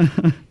 yeah.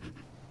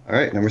 All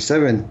right, number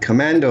 7,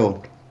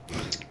 Commando.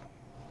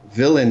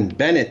 Villain,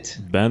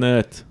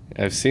 Bennett.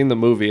 I've seen the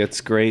movie.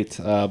 It's great,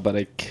 but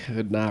I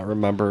could not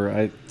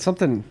remember.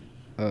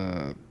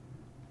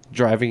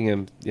 Driving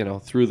him,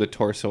 through the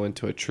torso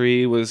into a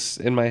tree was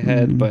in my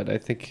head, but I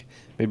think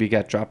maybe he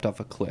got dropped off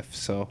a cliff.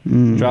 So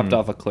dropped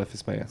off a cliff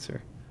is my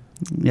answer.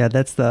 Yeah,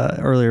 that's the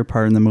earlier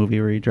part in the movie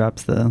where he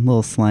drops the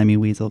little slimy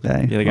weasel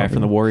guy. Yeah, the guy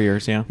from the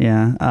Warriors, yeah.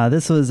 Yeah,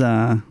 this was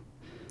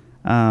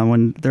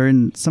when they're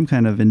in some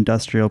kind of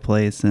industrial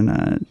place,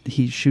 and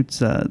he shoots,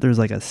 there's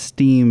like a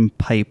steam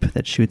pipe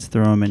that shoots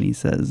through him, and he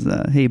says,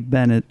 hey,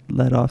 Bennett,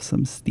 let off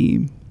some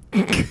steam.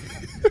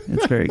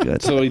 It's very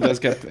good. So he does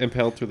get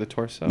impaled through the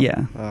torso?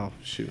 Yeah. Oh,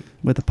 shoot.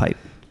 With a pipe.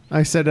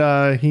 I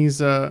said he's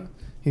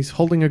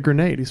holding a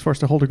grenade. He's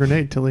forced to hold a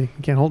grenade till he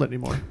can't hold it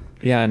anymore.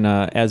 Yeah, and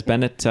as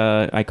Bennett,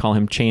 I call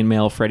him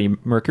Chainmail Freddie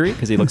Mercury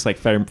because he looks like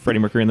Freddie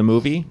Mercury in the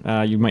movie.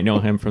 You might know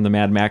him from the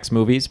Mad Max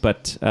movies,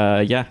 but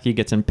yeah, he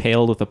gets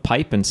impaled with a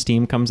pipe and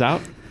steam comes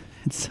out.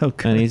 It's so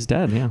good. And he's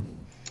dead, yeah.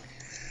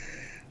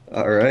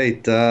 All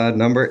right,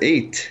 number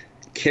 8,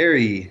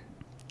 Carrie.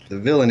 The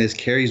villain is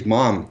Carrie's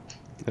mom.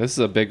 This is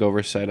a big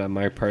oversight on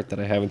my part that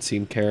I haven't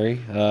seen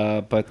Carrie,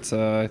 but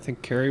I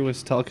think Carrie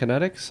was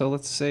telekinetic, so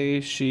let's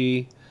say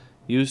she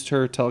used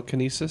her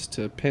telekinesis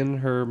to pin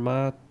her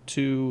ma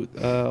to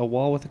a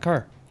wall with a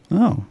car.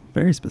 Oh,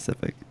 very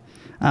specific.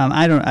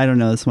 I don't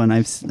know this one.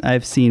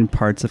 I've seen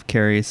parts of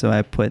Carrie, so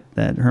I put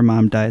that her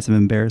mom dies of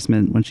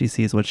embarrassment when she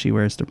sees what she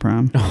wears to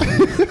prom.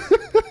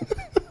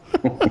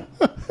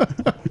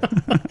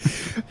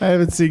 I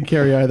haven't seen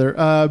Carrie either,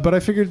 but I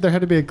figured there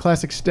had to be a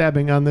classic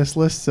stabbing on this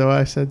list, so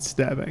I said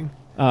stabbing.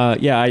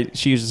 Yeah,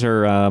 she uses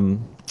her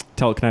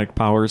telekinetic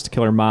powers to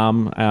kill her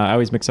mom. I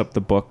always mix up the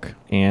book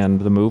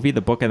and the movie.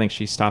 The book, I think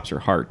she stops her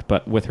heart,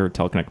 but with her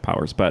telekinetic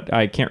powers. But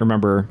I can't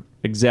remember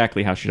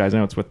exactly how she dies. I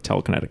know it's with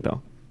telekinetic,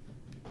 though.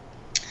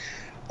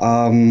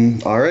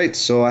 All right,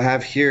 so I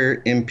have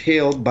here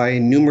impaled by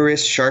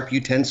numerous sharp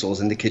utensils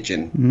in the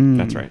kitchen.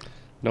 That's right.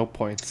 No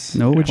points.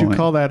 Would you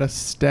call that a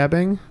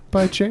stabbing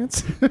by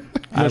chance?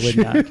 I would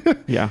not.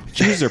 Yeah,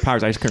 she uses her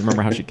powers. I just couldn't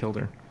remember how she killed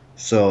her.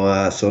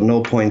 So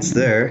no points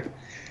there.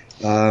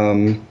 All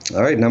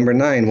right, number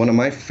 9, one of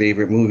my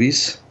favorite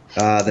movies,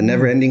 The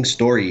Never-Ending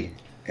Story,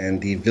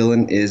 and the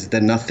villain is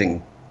The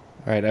Nothing.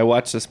 All right, I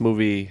watched this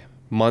movie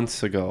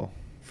months ago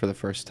for the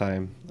first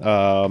time,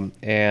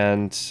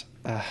 and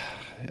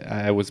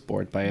I was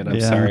bored by it.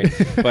 I'm sorry.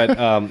 But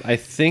I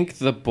think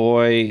the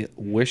boy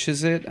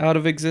wishes it out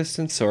of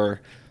existence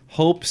or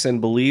hopes and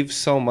believes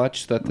so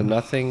much that the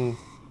nothing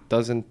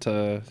doesn't,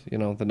 the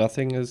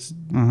nothing is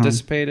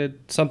dissipated,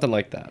 something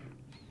like that.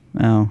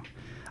 Oh.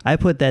 I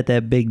put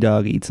that big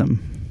dog eats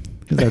him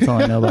because that's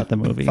all I know about the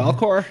movie.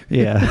 Falcor?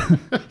 Yeah.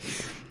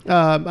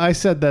 I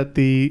said that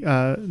the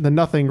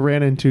nothing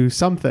ran into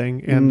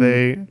something and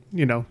they,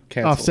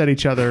 Canceled. offset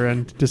each other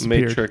and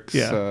disappeared. Matrix,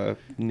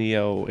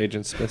 Neo,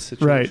 Agent Smith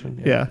situation.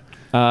 Right, yeah.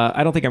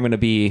 I don't think I'm going to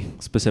be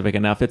specific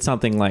enough. It's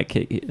something like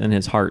in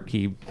his heart,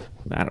 he,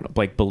 I don't know,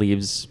 like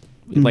believes,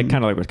 like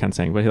kind of like what Ken's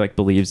saying, but he like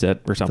believes it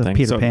or something. The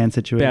Peter Pan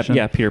situation.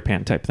 Yeah, Peter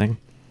Pan type thing.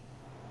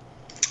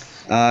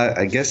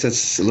 I guess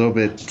it's a little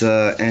bit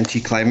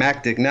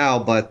anticlimactic now,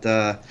 but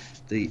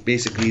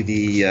basically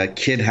the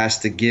kid has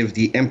to give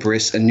the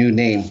Empress a new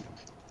name.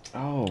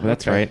 Oh,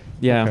 that's right.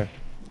 Yeah. Okay.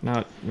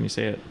 Now when you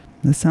say it.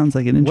 This sounds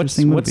like an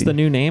interesting movie. What's the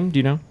new name? Do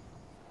you know?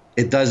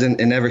 It doesn't.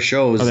 It never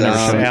shows.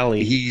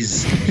 Sally.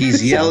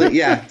 He's yelling.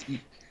 Yeah.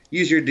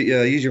 Use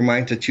your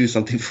mind to choose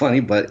something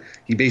funny, but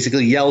he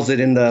basically yells it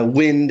in the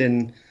wind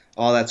and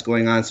all that's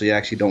going on, so you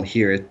actually don't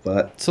hear it.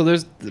 But so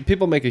there's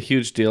people make a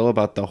huge deal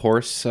about the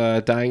horse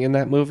dying in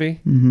that movie.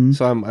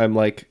 So I'm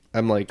like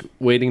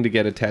waiting to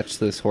get attached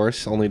to this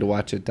horse only to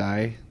watch it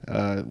die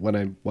when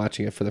I'm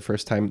watching it for the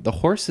first time. The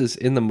horse is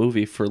in the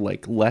movie for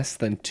like less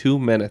than 2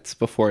 minutes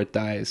before it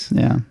dies.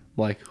 Yeah.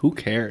 Like, who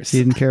cares?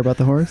 You didn't care about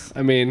the horse?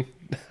 I mean,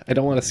 I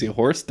don't want to see a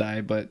horse die,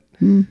 but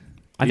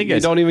I think you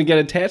don't even get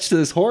attached to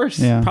this horse.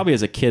 Yeah. Probably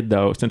as a kid,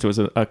 though, since it was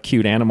a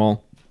cute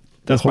animal.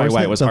 That's probably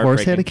why it was heartbreaking.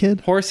 The horse had a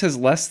kid? Horse has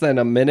less than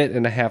a minute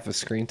and a half of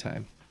screen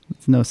time.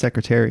 It's no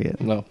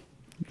Secretariat. No.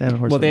 That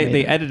horse well,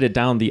 they edited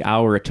down the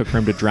hour it took for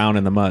him to drown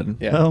in the mud.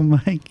 Yeah. Oh,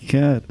 my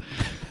God.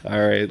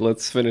 All right,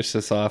 let's finish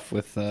this off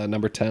with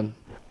number 10.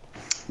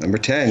 Number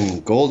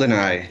 10,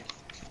 GoldenEye,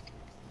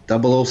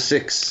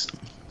 006,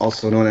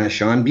 also known as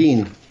Sean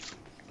Bean.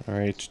 All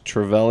right,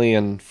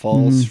 Trevelyan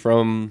falls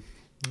from,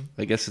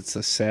 I guess it's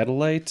a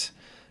satellite,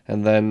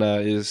 and then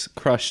is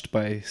crushed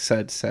by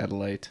said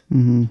satellite.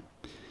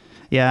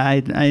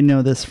 Yeah, I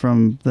know this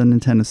from the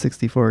Nintendo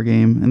 64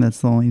 game, and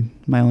that's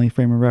my only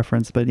frame of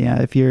reference. But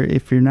yeah, if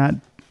you're not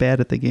bad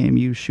at the game,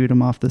 you shoot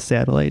him off the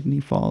satellite and he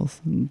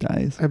falls and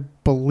dies. I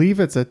believe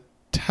it's a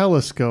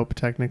telescope,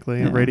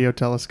 technically, a radio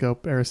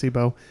telescope,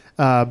 Arecibo.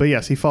 But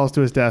yes, he falls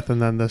to his death,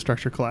 and then the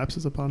structure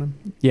collapses upon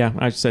him. Yeah,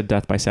 I said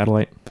death by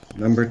satellite.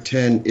 Number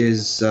 10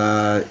 is,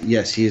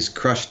 yes, he is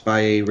crushed by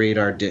a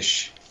radar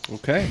dish.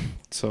 Okay,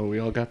 so we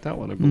all got that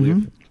one, I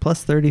believe.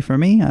 Plus 30 for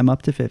me. I'm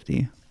up to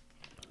 50.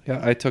 Yeah,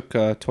 I took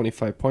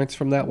 25 points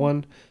from that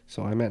one,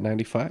 so I'm at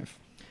 95.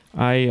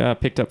 I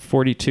picked up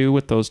 42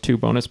 with those 2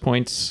 bonus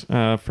points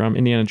from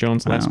Indiana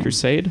Jones Last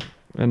Crusade,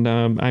 and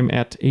I'm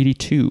at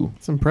 82.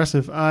 It's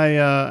impressive.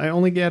 I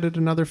only added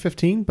another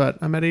 15, but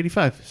I'm at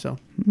 85, so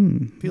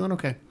feeling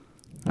okay.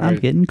 I'm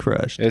getting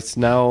crushed. It's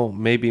now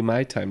maybe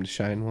my time to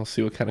shine. We'll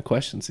see what kind of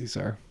questions these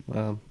are.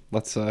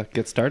 Let's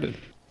get started.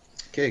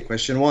 Okay,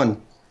 question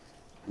 1.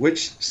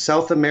 Which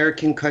South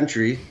American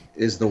country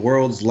is the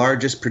world's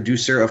largest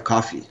producer of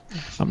coffee?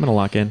 I'm going to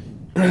lock in.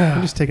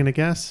 I'm just taking a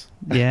guess.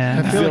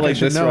 Yeah. I feel like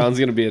this round's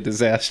going to be a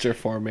disaster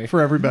for me.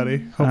 For everybody,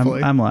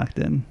 hopefully. I'm locked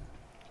in.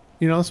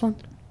 You know this one?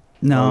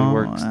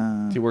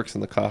 No. He works in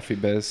the coffee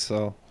biz,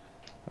 so...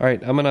 All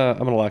right, I'm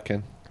gonna lock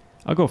in.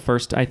 I'll go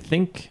first. I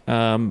think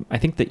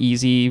the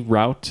easy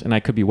route, and I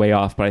could be way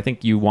off, but I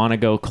think you want to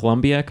go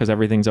Colombia because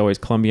everything's always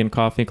Colombian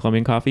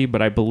coffee.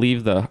 But I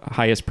believe the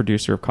highest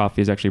producer of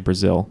coffee is actually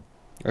Brazil.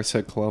 I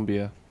said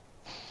Colombia.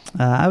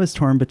 I was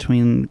torn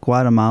between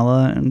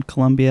Guatemala and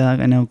Colombia.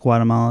 I know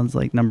Guatemala's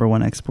like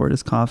 #1 export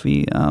is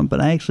coffee, but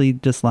I actually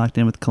just locked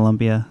in with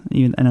Colombia.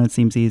 I know it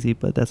seems easy,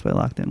 but that's what I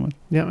locked in with.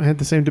 Yeah, I had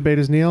the same debate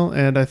as Neil,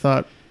 and I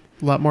thought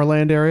a lot more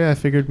land area. I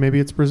figured maybe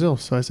it's Brazil,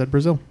 so I said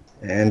Brazil.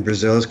 And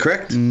Brazil is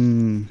correct.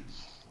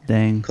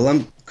 Dang.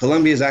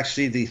 Colombia is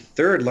actually the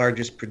third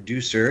largest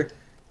producer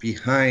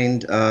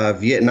behind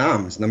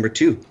Vietnam. It's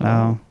 #2.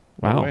 Wow.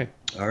 Wow.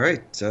 All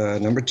right,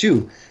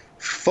 #2.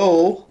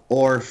 Pho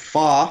or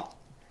pho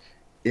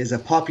is a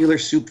popular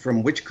soup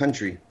from which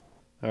country?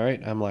 All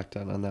right, I'm locked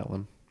on that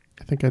one.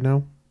 I think I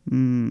know.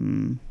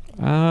 I'm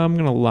going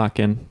to lock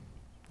in.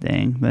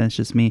 Dang, that's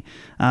just me.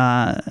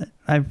 I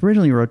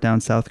originally wrote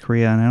down South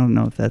Korea, and I don't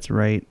know if that's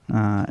right.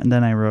 And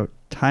then I wrote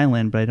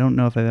Thailand, but I don't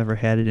know if I've ever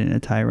had it in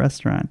a Thai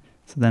restaurant.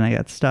 So then I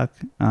got stuck,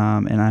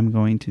 and I'm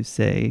going to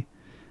say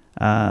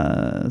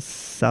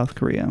South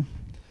Korea.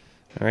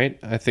 All right,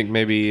 I think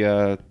maybe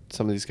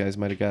some of these guys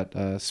might have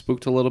got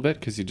spooked a little bit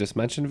because you just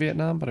mentioned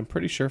Vietnam, but I'm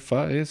pretty sure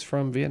pho is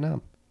from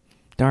Vietnam.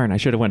 Darn, I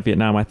should have went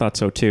Vietnam. I thought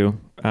so too.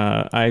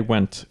 I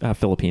went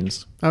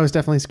Philippines. I was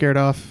definitely scared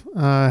off,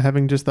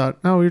 having just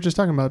thought, we were just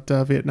talking about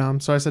Vietnam,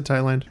 so I said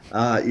Thailand.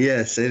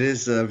 Yes, it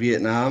is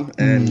Vietnam,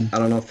 and I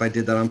don't know if I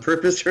did that on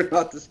purpose or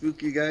not to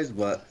spook you guys,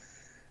 but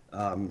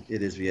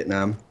it is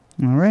Vietnam.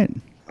 All right.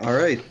 All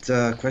right,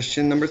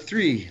 question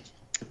 #3.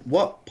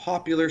 What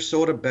popular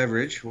soda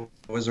beverage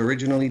was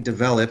originally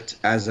developed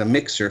as a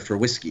mixer for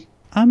whiskey?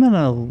 I'm going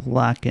to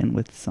lock in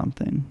with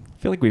something. I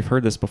feel like we've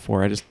heard this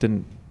before. I just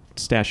didn't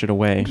stash it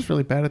away. I'm just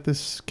really bad at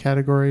this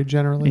category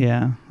generally.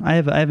 Yeah, I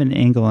have an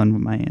angle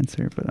on my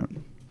answer, but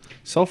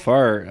so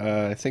far,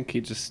 I think he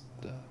just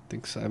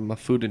thinks I'm a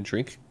food and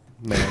drink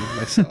man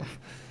myself.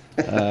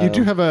 You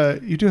do have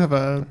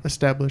a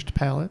established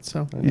palate,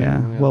 so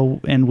yeah. Well,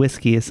 and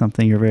whiskey is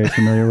something you're very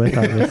familiar with,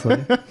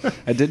 obviously.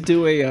 I did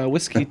do a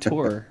whiskey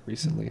tour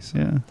recently. So.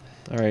 Yeah.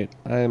 All right,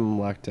 I'm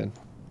locked in.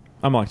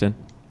 I'm locked in.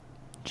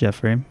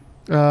 Jeffrey.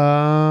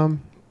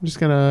 I'm just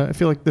gonna. I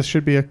feel like this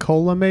should be a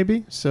cola,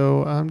 maybe.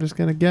 So I'm just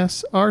gonna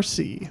guess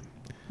RC.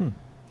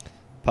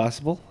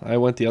 Possible. I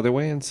went the other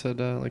way and said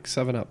like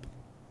 7-Up.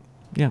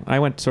 Yeah, I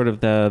went sort of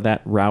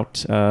that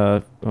route.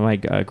 My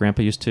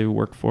grandpa used to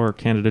work for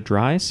Canada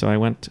Dry, so I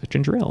went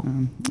ginger ale.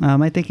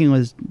 My thinking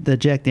was the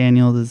Jack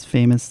Daniel's is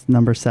famous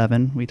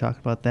 #7. We talked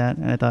about that,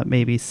 and I thought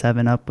maybe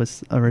 7-Up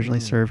was originally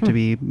served to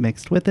be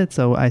mixed with it,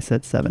 so I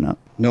said 7-Up.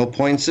 No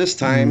points this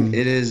time.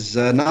 It is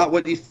not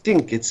what you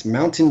think. It's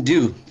Mountain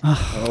Dew.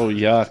 Oh,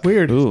 yuck.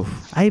 Weird. Ooh,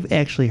 I've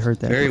actually heard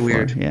that Very before.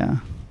 weird. Yeah.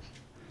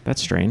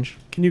 that's strange.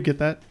 Can you get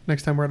that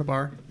next time we're at a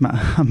bar?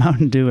 A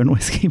Mountain Dew and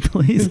whiskey,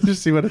 please.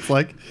 Just see what it's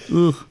like.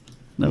 Ugh.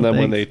 No, and then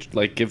when thanks. they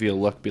like give you a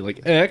look, be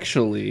like,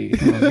 actually,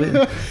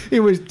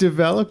 It was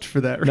developed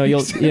for that No,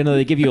 reason.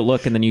 they give you a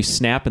look and then you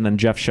snap and then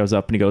Jeff shows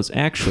up and he goes,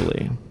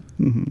 actually.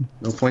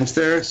 No points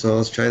there, so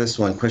let's try this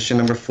one. Question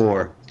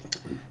 #4.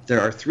 There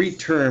are 3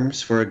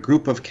 terms for a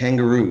group of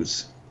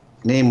kangaroos.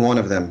 Name one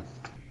of them.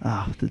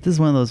 This is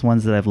one of those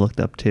ones that I've looked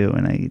up to,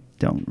 and I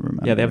don't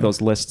remember. Yeah, they have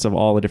those lists of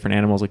all the different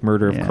animals, like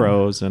murder of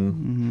crows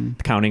and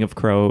the counting of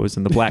crows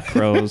and the black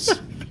crows.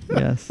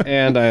 Yes.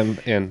 And I'm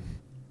in,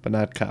 but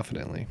not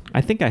confidently.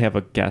 I think I have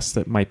a guess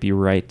that might be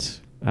right.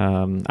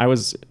 I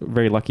was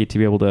very lucky to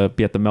be able to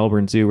be at the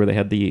Melbourne Zoo where they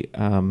had the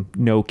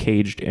no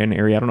caged in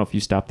area. I don't know if you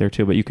stopped there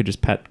too, but you could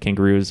just pet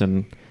kangaroos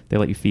and they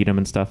let you feed them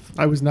and stuff.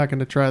 I was not going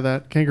to try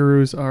that.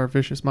 Kangaroos are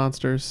vicious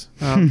monsters.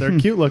 They're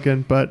cute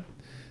looking, but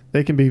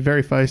they can be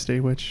very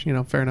feisty, which,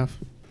 fair enough.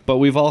 But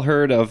we've all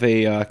heard of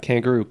a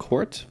kangaroo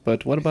court,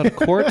 but what about a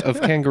court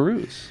of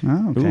kangaroos?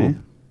 Oh, okay. Ooh.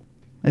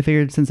 I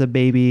figured since a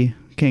baby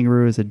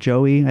kangaroo is a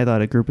joey, I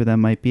thought a group of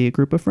them might be a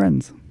group of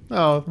friends.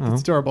 Oh,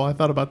 that's adorable. I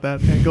thought about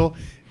that angle,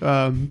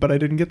 but I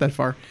didn't get that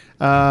far.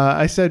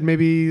 I said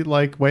maybe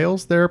like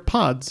whales, they're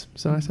pods.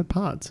 So I said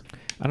pods.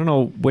 I don't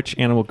know which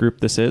animal group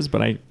this is, but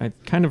I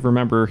kind of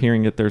remember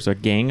hearing that there's a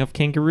gang of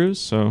kangaroos,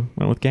 so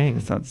went with gang.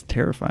 That sounds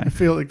terrifying. I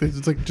feel like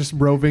it's like just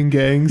roving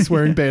gangs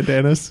wearing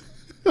bandanas.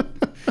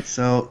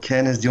 So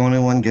Ken is the only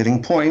one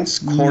getting points.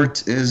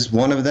 Court is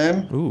one of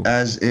them,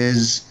 as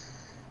is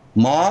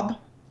mob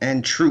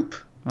and troop.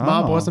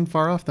 Mob wasn't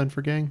far off then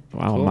for gang.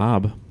 Wow, Cool.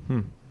 mob.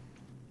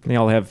 They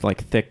all have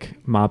like thick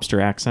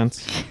mobster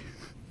accents.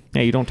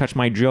 Hey, you don't touch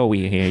my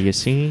Joey here, you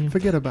see?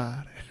 Forget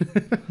about it.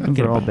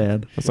 They're all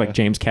bad. It's like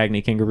James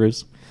Cagney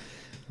kangaroos.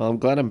 Well, I'm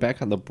glad I'm back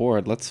on the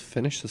board. Let's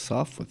finish this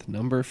off with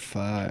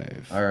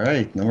 #5. All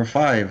right,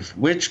 #5.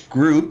 Which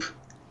group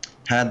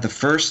had the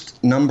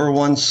first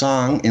 #1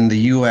 song in the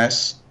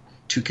U.S.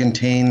 to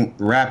contain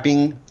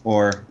rapping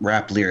or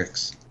rap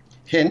lyrics?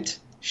 Hint,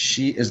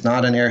 she is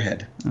not an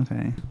airhead.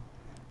 Okay.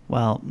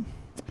 Well,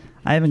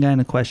 I haven't gotten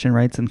a question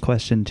right since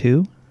question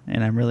 2,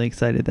 and I'm really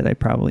excited that I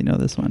probably know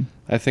this one.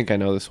 I think I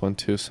know this one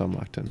too, so I'm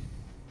locked in.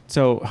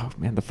 So,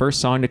 the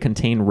first song to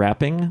contain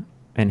rapping,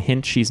 and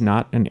hint she's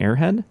not an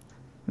airhead?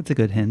 That's a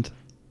good hint.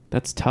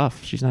 That's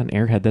tough. She's not an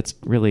airhead. That's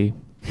really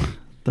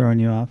throwing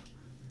you off.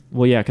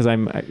 Well, yeah, because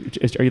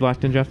are you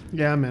locked in, Jeff?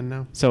 Yeah, I'm in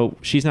now. So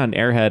she's not an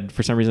airhead.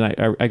 For some reason,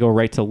 I go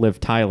right to Liv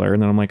Tyler,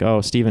 and then I'm like,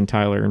 oh, Steven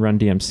Tyler and Run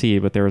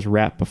DMC, but there was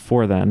rap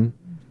before then.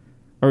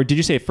 Or did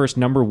you say first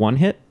number one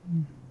hit?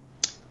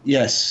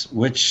 Yes.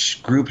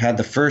 Which group had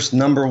the first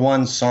number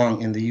one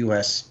song in the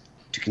U.S.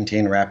 to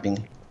contain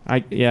rapping? I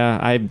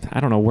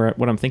don't know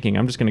what I'm thinking.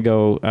 I'm just going to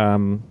go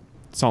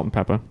Salt and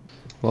Pepper.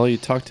 Well, you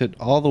talked it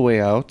all the way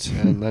out,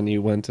 and then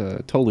you went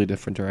a totally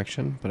different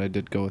direction, but I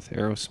did go with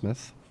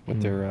Aerosmith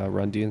with their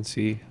Run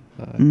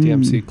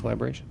DMC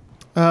collaboration.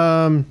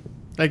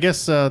 I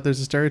guess there's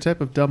a stereotype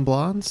of dumb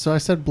blondes, so I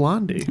said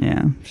Blondie.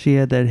 Yeah, she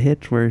had that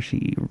hit where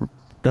she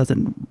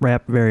doesn't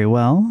rap very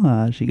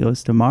well. She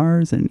goes to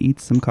Mars and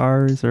eats some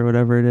cars or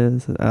whatever it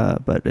is,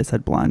 but it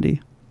said Blondie.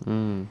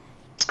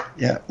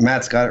 Yeah,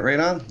 Matt's got it right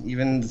on.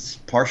 Even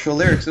partial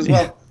lyrics as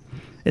well.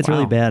 It's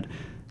really bad.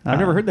 I've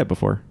never heard that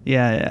before.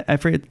 Yeah, I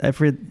forget.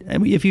 I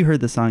mean, if you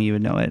heard the song, you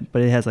would know it.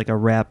 But it has like a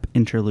rap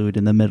interlude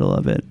in the middle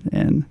of it,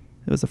 and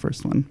it was the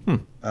first one.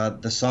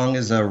 The song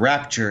is a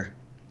Rapture.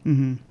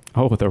 Mm-hmm.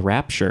 Oh, with a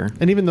Rapture.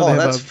 And even though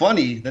that's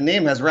funny, the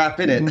name has rap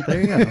in it.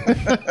 There you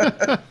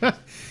go.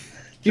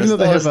 Even though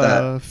they have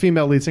a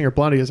female lead singer,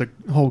 Blondie is a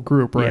whole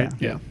group, right?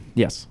 Yeah.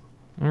 Yes.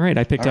 All right,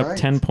 I picked up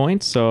 10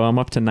 points, so I'm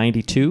up to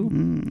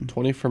 92.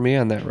 20 for me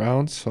on that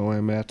round, so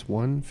I'm at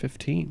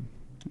 115.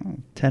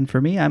 10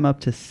 for me. I'm up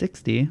to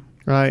 60.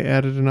 I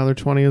added another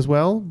 20 as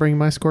well, bringing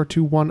my score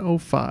to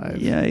 105.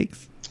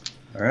 Yikes.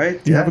 All right.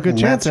 You have a good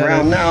chance at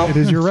round it. now. It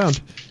is your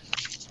round.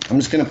 I'm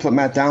just going to put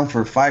Matt down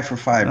for 5 for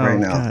 5 right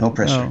now. God. No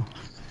pressure.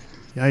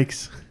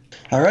 Yikes.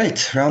 All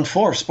right. Round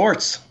 4,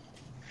 sports.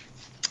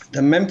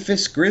 The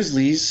Memphis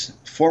Grizzlies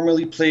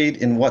formerly played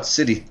in what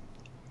city?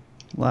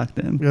 Locked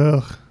in.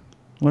 Ugh.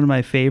 One of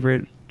my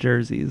favorite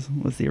jerseys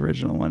was the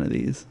original one of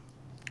these.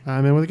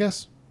 I'm in with a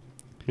guess.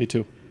 Me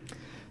too.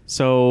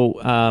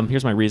 So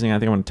here's my reasoning. I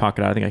think I'm going to talk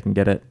it out. I think I can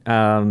get it. The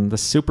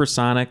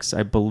Supersonics,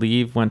 I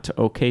believe, went to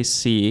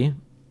OKC,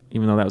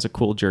 even though that was a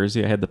cool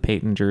jersey. I had the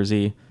Peyton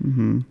jersey.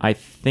 Mm-hmm. I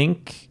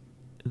think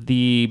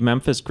the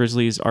Memphis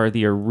Grizzlies are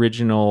the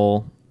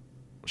original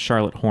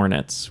Charlotte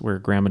Hornets, where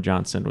Grandma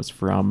Johnson was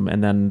from,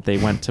 and then they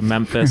went to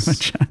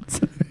Memphis.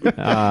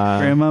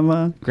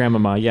 Grandmama,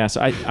 yeah. So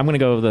I'm going to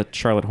go with the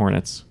Charlotte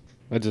Hornets.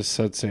 I just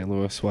said St.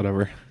 Louis,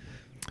 whatever.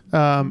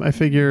 I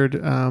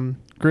figured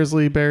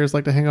grizzly bears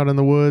like to hang out in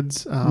the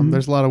woods.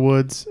 There's a lot of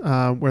woods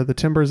where the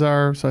timbers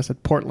are, so I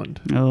said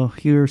Portland. Oh,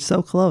 you were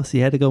so close.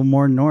 You had to go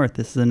more north.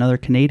 This is another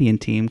Canadian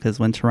team, because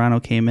when Toronto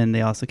came in,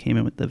 they also came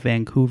in with the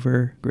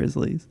Vancouver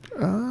Grizzlies.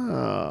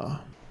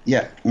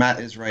 Yeah,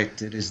 Matt is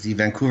right. It is the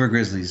Vancouver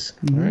Grizzlies.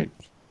 All right.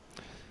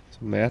 So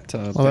Matt,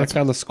 back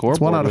on the scoreboard.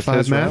 That's 1 out of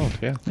 5, Matt. Round.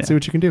 Yeah. Let's see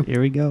what you can do. Here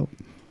we go.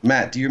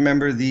 Matt, do you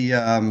remember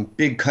the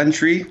Big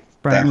Country?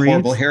 Brian that Reeves?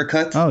 Horrible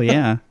haircut? Oh,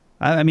 yeah.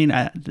 I mean,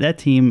 that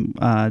team,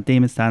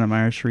 Damon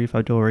Stoudemire, Sharif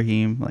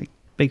Abdul-Rahim, like,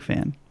 big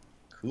fan.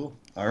 Cool.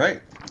 All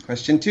right.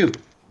 Question 2.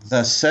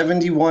 The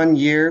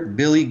 71-year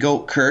Billy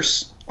Goat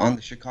curse on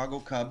the Chicago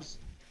Cubs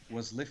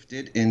was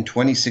lifted in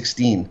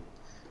 2016.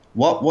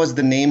 What was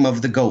the name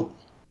of the goat?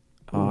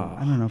 I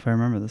don't know if I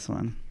remember this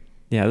one.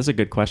 Yeah, this is a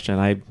good question.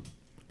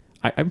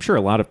 I'm sure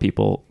a lot of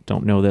people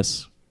don't know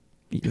this,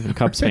 even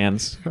Cubs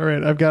fans. All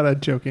right, I've got a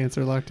joke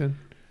answer locked in.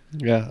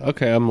 Yeah,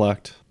 okay, I'm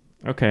locked.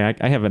 Okay,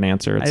 I have an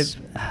answer.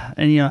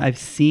 I've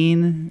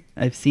seen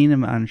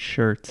him on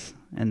shirts,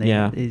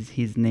 and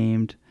he's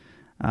named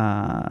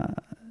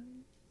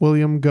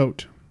William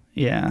Goat.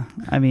 Yeah,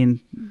 I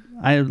mean,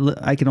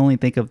 I can only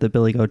think of the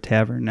Billy Goat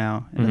Tavern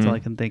now, and that's all I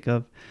can think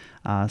of.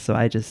 So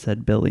I just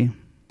said Billy.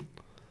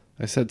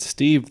 I said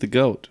Steve the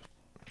Goat.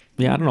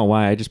 Yeah, I don't know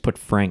why. I just put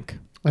Frank.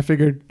 I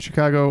figured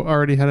Chicago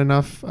already had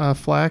enough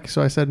flack,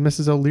 so I said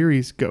Mrs.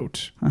 O'Leary's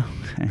goat.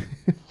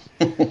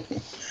 Okay.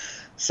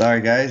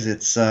 Sorry, guys.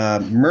 It's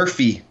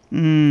Murphy.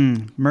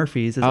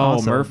 Murphy's is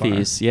also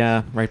Murphy's.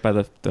 Yeah, right by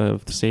the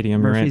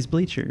stadium. Murphy's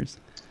Bleachers.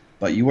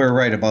 But you were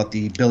right about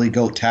the Billy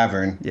Goat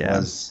Tavern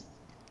was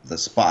the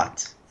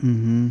spot.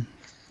 Mm-hmm.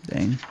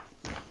 Dang.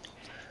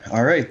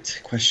 All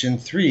right. Question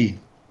 3.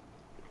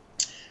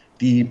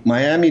 The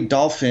Miami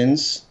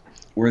Dolphins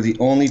were the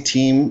only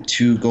team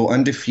to go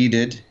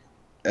undefeated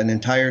an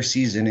entire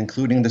season,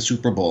 including the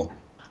Super Bowl.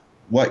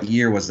 What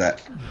year was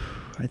that?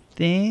 I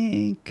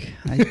think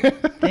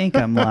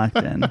I'm locked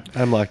in.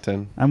 I'm locked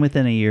in. I'm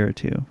within a year or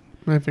two.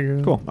 I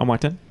figured. Cool. I'm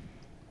locked in.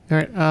 All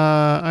right.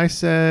 I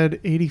said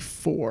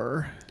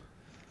 84.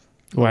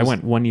 Oh, I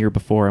went 1 year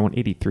before. I went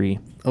 83.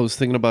 I was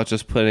thinking about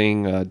just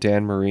putting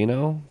Dan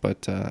Marino,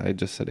 but I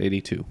just said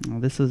 82. Well,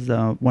 this was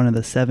one of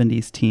the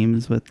 70s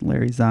teams with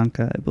Larry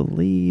Zonka, I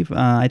believe.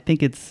 I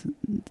think it's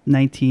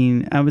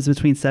I was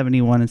between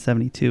 71 and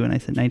 72, and I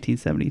said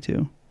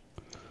 1972.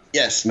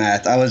 Yes,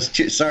 Matt.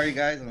 Sorry,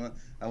 guys.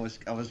 I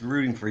was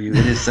rooting for you.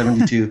 It is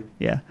 72.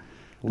 Yeah.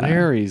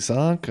 Larry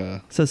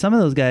Zonka. So some of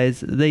those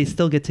guys, they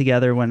still get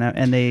together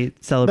and they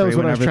celebrate. That was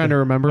what I was trying to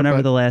remember.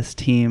 Whenever the last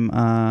team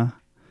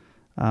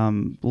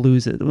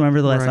loses.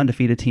 Whenever the last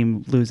undefeated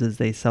team loses,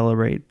 they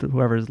celebrate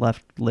whoever's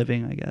left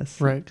living, I guess.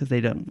 Right. Because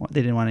they didn't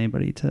want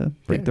anybody to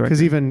break the record.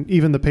 Because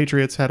even the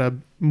Patriots had a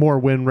more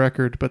win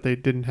record, but they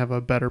didn't have a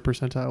better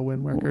percentile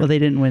win record. Well, they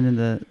didn't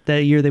win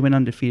that year. They went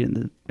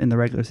undefeated in the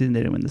regular season.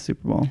 They didn't win the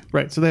Super Bowl.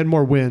 Right. So they had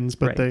more wins,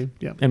 but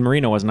And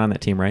Marino wasn't on that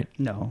team, right?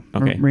 No.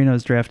 Okay. Marino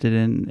was drafted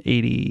in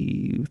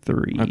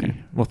 83. Okay.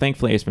 Well,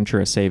 thankfully Ace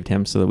Ventura saved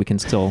him so that we can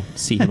still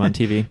see him on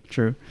TV.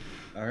 True.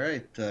 All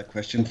right.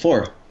 Question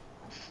 4.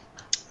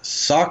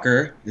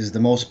 Soccer is the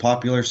most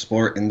popular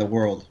sport in the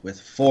world with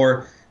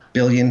 4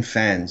 billion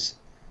fans.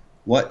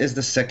 What is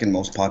the second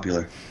most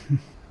popular?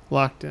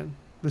 Locked in.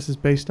 This is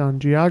based on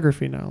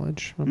geography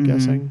knowledge. I'm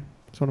guessing.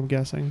 That's what I'm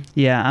guessing.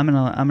 Yeah, I'm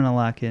gonna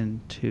lock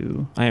in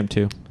 2. I am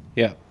too.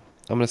 Yeah,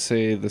 I'm gonna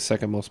say the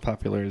second most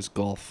popular is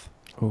golf.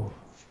 Oh.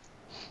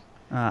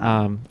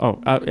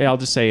 I'll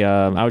just say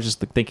I was just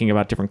thinking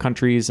about different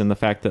countries and the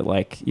fact that,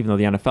 like, even though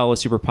the NFL is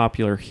super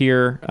popular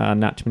here,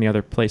 not too many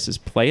other places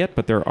play it,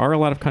 but there are a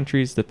lot of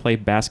countries that play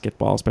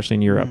basketball, especially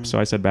in Europe. So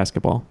I said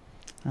basketball.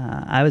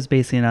 I was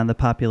basing it on the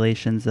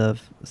populations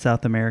of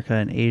South America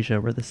and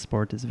Asia, where the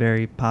sport is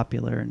very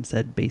popular, and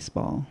said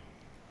baseball.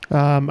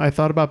 I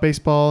thought about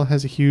baseball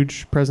has a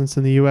huge presence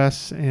in the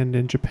U.S. and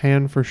in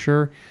Japan for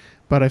sure,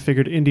 but I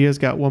figured India's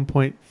got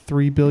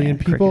 1.3 billion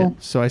people,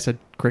 cricket. so I said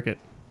cricket.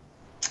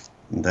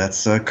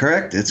 That's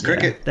correct. It's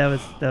cricket. That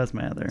was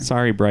my other.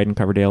 Sorry, Bryden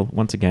Coverdale.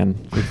 Once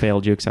again, we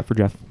failed you, except for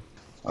Jeff.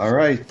 All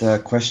right.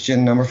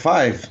 Question number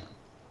 5.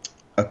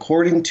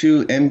 According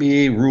to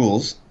NBA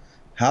rules,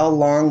 how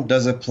long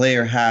does a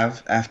player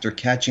have after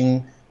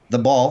catching the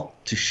ball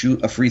to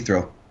shoot a free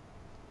throw?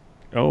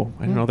 Oh,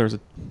 I didn't know there was a...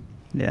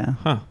 Yeah.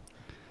 Huh.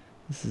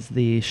 This is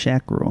the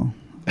Shaq rule.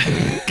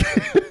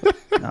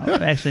 No.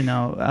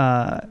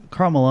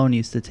 Karl Malone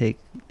used to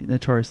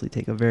notoriously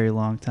take a very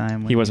long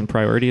time. He wasn't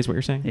priority, is what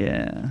you're saying?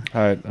 Yeah.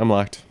 All right, I'm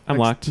locked. I'm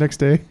locked. Next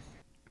day.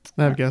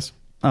 I have a guess.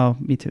 Oh,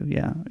 me too.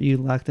 Yeah. Are you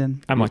locked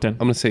in? I'm locked in. I'm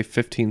gonna say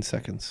 15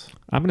 seconds.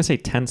 I'm gonna say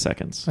 10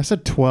 seconds. I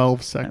said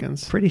 12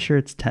 seconds. I'm pretty sure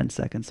it's 10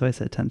 seconds, so I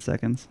said 10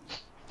 seconds.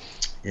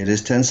 It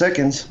is 10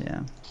 seconds.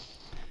 Yeah.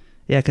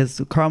 Yeah,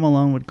 because Karl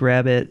Malone would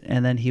grab it,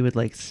 and then he would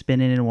like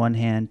spin it in one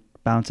hand,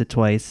 bounce it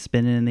twice,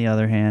 spin it in the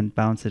other hand,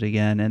 bounce it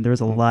again. And there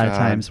was a lot of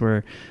times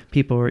where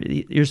people were, I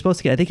think you're supposed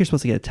to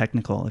get a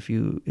technical if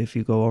you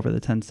go over the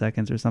 10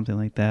 seconds or something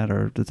like that,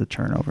 or there's a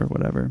turnover,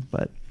 whatever.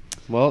 But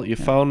well, you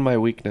found my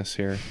weakness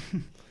here.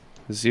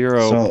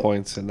 0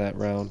 points in that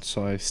round,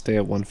 so I stay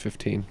at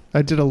 115.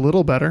 I did a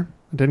little better.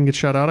 I didn't get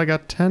shut out. I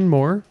got 10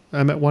 more.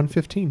 I'm at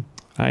 115.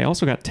 I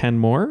also got 10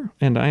 more,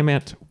 and I'm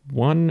at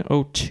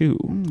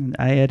 102.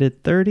 I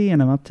added 30,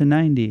 and I'm up to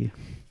 90.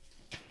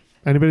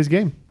 Anybody's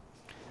game.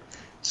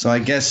 So I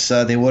guess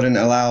they wouldn't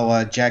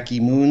allow Jackie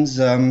Moon's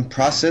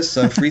process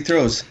of free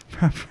throws.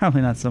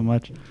 Probably not so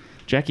much.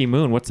 Jackie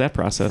Moon, what's that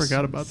process?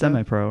 Forgot about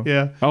Semi-pro. that.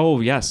 Yeah.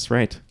 Oh, yes,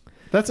 right.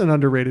 That's an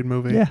underrated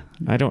movie. Yeah.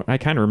 I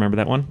kind of remember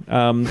that one.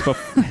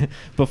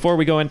 Before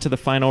we go into the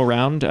final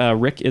round,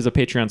 Rick is a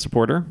Patreon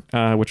supporter,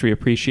 which we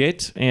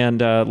appreciate. And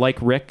like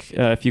Rick,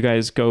 if you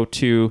guys go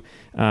to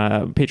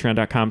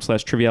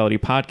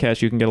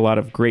patreon.com/trivialitypodcast, you can get a lot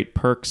of great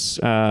perks,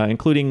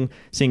 including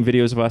seeing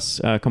videos of us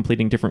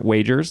completing different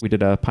wagers. We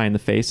did a pie in the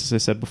face, as I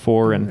said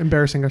before. And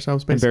embarrassing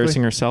ourselves, basically.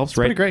 Embarrassing ourselves, it's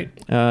right? Pretty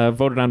great.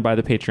 Voted on by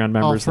the Patreon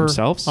members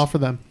themselves. All for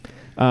them.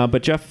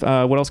 But Jeff,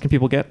 what else can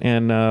people get,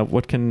 and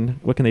what can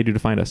they do to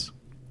find us?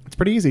 It's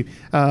pretty easy.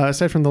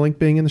 Aside from the link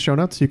being in the show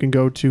notes, you can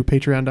go to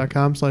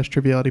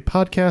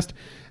patreon.com/trivialitypodcast.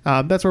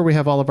 That's where we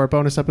have all of our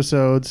bonus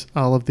episodes,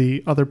 all of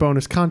the other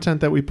bonus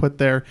content that we put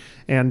there,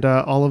 and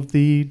all of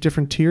the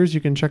different tiers. You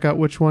can check out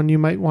which one you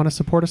might want to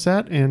support us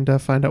at and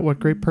find out what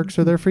great perks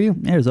are there for you.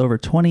 There's over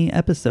 20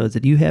 episodes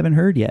that you haven't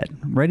heard yet.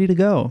 Ready to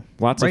go.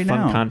 Lots right of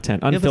fun now.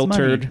 content. Give us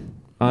Unfiltered.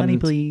 money,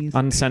 please.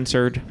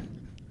 Uncensored.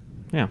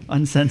 Yeah.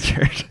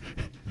 Uncensored.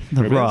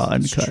 The raw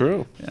uncut. It's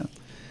true. Yeah.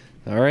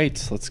 All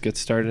right, let's get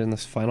started in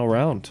this final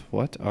round.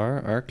 What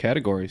are our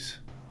categories?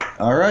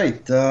 All right.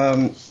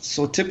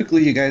 So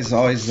typically you guys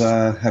always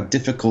have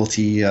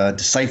difficulty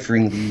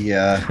deciphering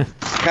the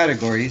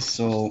categories.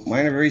 So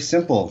mine are very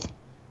simple.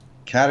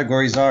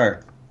 Categories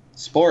are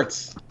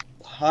sports,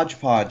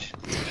 hodgepodge,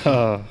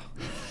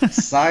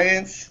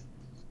 science,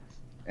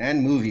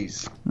 and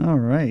movies. All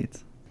right.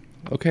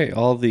 Okay,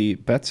 all the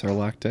bets are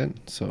locked in.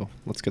 So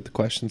let's get the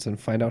questions and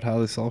find out how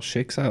this all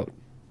shakes out.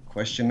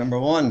 Question number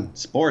 1,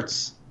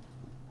 sports.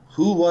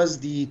 Who was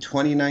the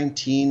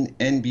 2019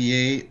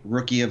 NBA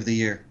Rookie of the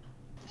Year?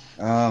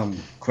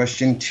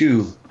 Question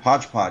 2,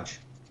 hodgepodge.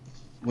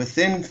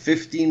 Within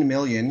 15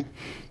 million,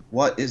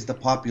 what is the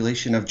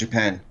population of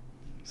Japan?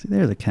 See,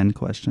 there's a Ken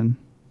question.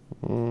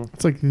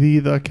 It's like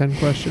the Ken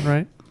question,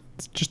 right?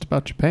 It's just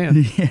about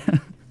Japan. Yeah.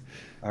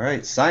 All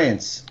right,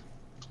 science.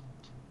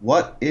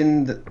 What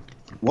in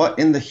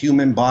the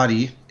human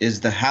body is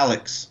the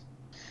hallux?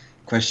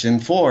 Question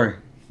 4,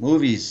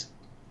 movies.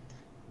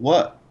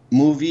 What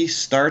movie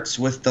starts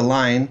with the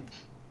line,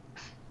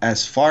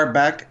 "As far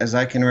back as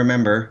I can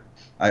remember,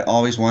 I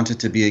always wanted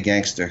to be a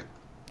gangster"?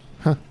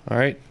 All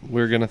right,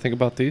 we're going to think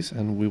about these,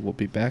 and we will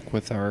be back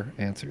with our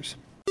answers.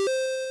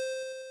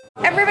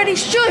 Everybody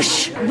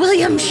shush!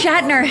 William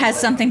Shatner has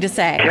something to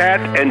say.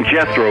 Cat and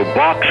Jethro,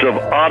 Box of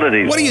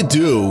Oddities. What do you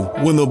do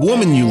when the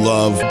woman you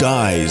love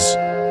dies?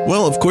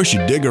 Well, of course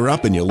you dig her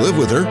up and you live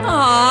with her.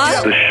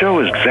 Aww. The show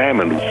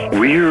examines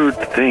weird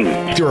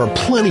things. There are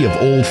plenty of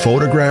old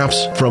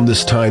photographs from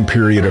this time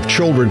period of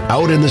children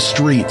out in the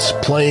streets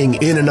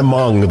playing in and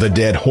among the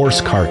dead horse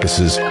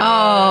carcasses.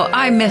 Oh,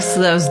 I miss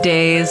those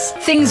days.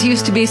 Things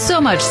used to be so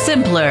much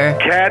simpler.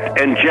 Cat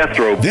and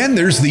Jethro. Then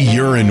there's the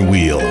urine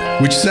wheel,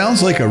 which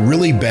sounds like a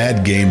really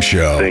bad game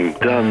show. Thing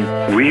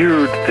done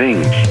weird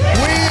things.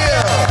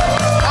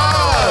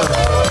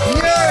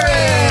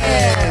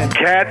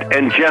 Cat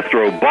and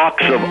Jethro,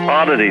 Box of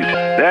Oddities.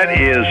 That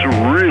is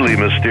really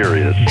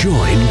mysterious.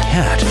 Join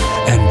Cat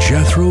and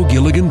Jethro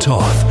Gilligan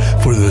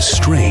Toth for the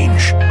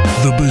strange,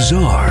 the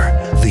bizarre,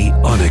 the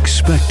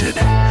unexpected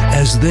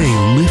as they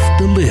lift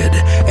the lid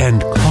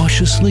and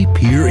cautiously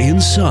peer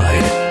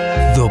inside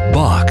the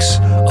Box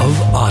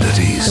of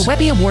Oddities. The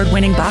Webby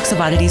Award-winning Box of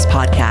Oddities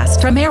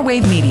podcast from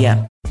Airwave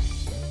Media.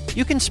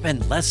 You can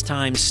spend less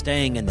time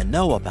staying in the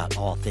know about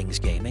all things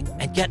gaming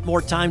and get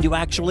more time to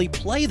actually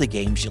play the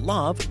games you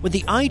love with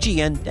the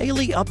IGN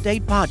Daily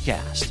Update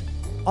podcast.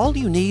 All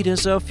you need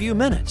is a few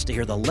minutes to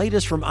hear the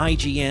latest from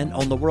IGN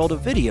on the world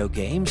of video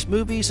games,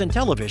 movies, and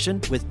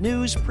television with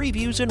news,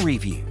 previews, and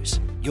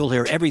reviews. You'll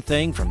hear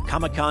everything from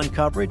Comic-Con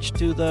coverage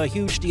to the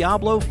huge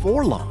Diablo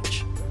 4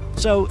 launch.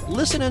 So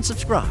listen and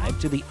subscribe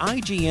to the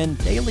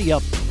IGN Daily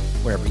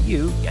Update wherever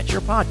you get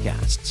your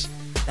podcasts.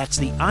 That's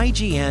the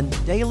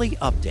IGN Daily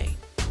Update,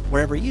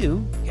 wherever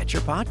you get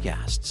your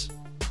podcasts.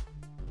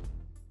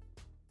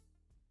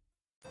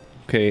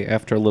 Okay,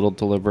 after a little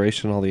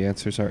deliberation, all the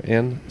answers are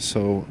in.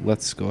 So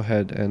let's go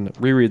ahead and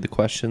reread the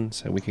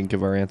questions, and we can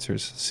give our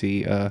answers.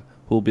 See who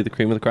will be the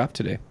cream of the crop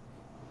today.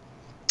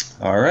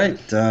 All right.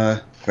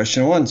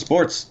 Question 1,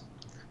 sports.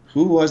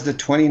 Who was the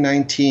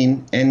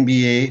 2019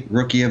 NBA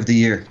Rookie of the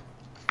Year?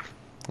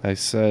 I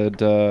said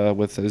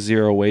with a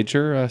 0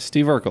 wager,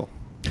 Steve Urkel.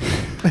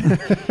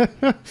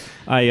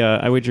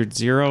 I wagered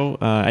 0.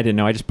 I didn't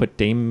know. I just put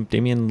Damian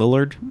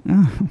Lillard.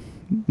 Oh,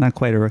 not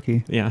quite a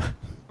rookie. Yeah.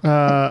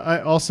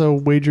 I also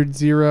wagered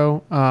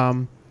 0.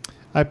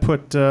 I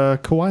put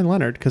Kawhi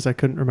Leonard because I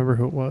couldn't remember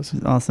who it was.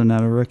 He's also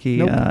not a rookie.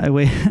 Nope. I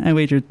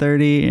wagered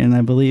 30, and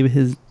I believe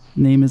his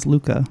name is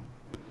Luka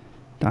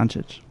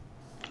Doncic.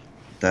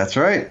 That's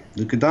right.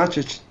 Luka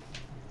Doncic.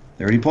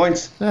 30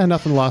 points.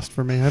 Nothing lost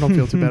for me. I don't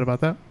feel too bad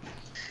about that.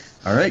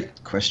 All right.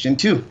 Question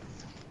 2.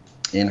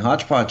 In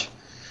Hodgepodge,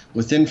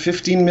 within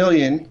 15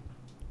 million,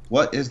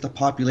 what is the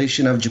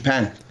population of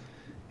Japan?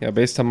 Yeah,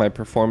 based on my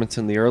performance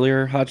in the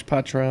earlier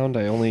Hodgepodge round,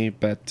 I only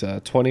bet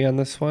 20 on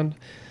this one.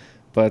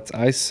 But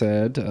I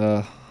said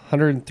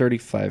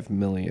 135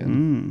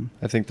 million.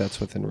 I think that's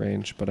within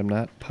range, but I'm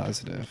not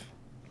positive.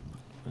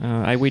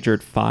 I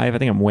wagered 5. I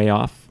think I'm way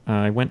off.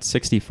 I went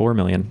 64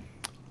 million.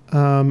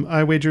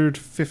 I wagered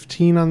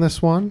 15 on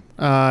this one,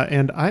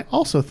 and I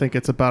also think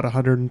it's about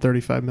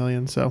 135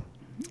 million. So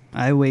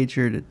I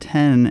wagered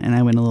 10, and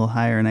I went a little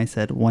higher, and I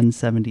said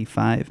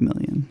 175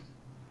 million.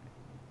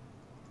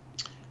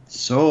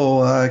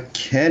 So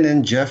Ken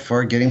and Jeff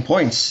are getting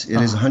points.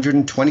 It is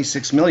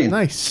 126 million.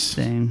 Nice.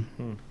 Dang.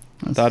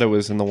 I thought it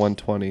was in the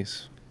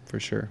 120s for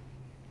sure.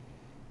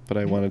 But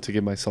I wanted to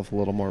give myself a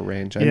little more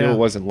range. I knew it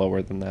wasn't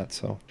lower than that,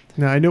 so.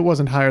 No, I knew it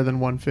wasn't higher than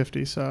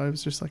 150, so I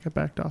was just like I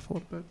backed off a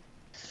little bit.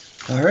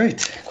 All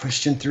right.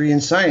 Question 3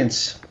 in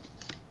science.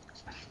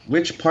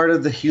 Which part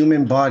of the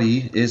human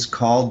body is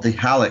called the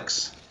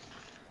hallux?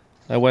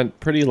 I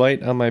went pretty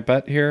light on my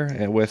bet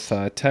here with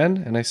 10,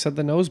 and I said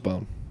the nose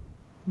bone.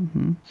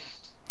 Mm-hmm.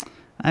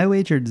 I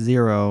wagered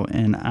 0,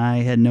 and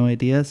I had no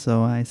idea,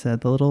 so I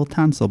said the little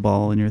tonsil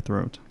ball in your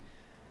throat.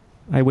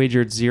 I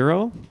wagered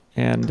 0,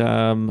 and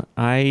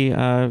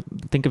I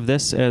think of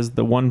this as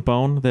the one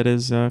bone that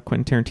is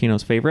Quentin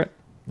Tarantino's favorite,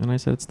 and I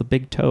said it's the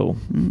big toe.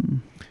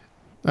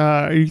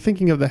 Are you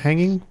thinking of the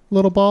hanging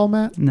little ball,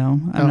 Matt? No,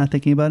 I'm not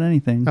thinking about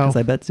anything because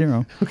I bet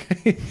 0.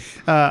 Okay.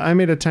 I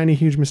made a tiny,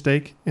 huge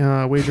mistake,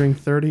 wagering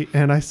 30,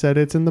 and I said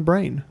it's in the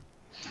brain.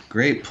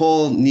 Great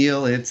pull,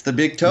 Neil. It's the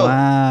big toe.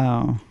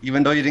 Wow.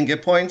 Even though you didn't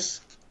get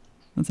points?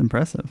 That's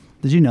impressive.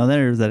 Did you know that,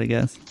 or was that a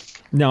guess?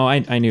 No,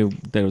 I knew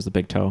that it was the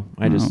big toe.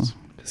 I just...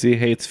 Because he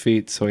hates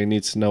feet, so he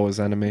needs to know his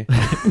enemy.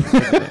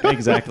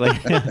 Exactly.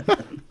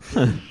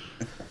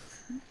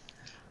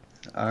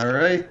 All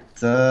right.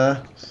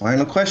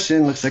 Final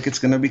question. Looks like it's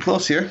going to be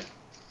close here.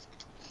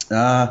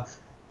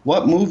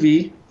 What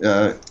movie,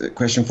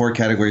 question 4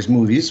 categories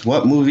movies,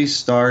 what movie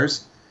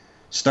starts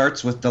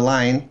with the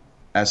line,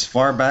 as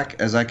far back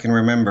as I can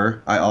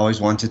remember, I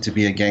always wanted to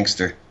be a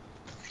gangster?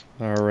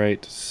 All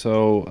right.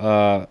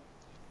 So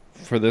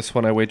for this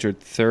one, I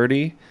wagered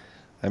 30.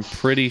 I'm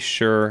pretty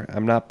sure.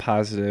 I'm not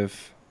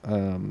positive.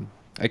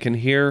 I can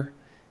hear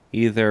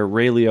either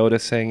Ray Liotta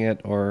saying it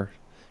or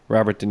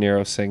Robert De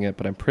Niro saying it,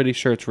 but I'm pretty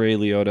sure it's Ray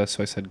Liotta,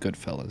 so I said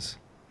Goodfellas.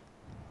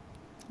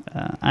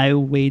 I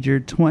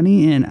wagered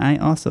 20, and I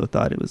also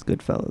thought it was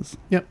Goodfellas.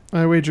 Yep,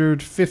 I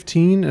wagered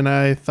 15, and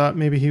I thought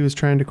maybe he was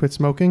trying to quit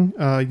smoking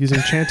using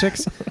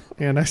Chantix,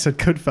 and I said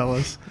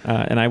Goodfellas.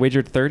 And I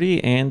wagered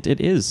 30, and it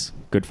is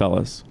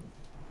Goodfellas.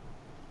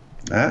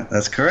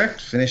 That's correct.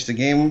 Finished the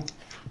game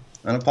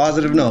on a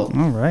positive note.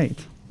 All right.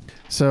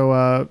 So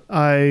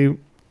I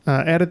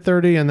added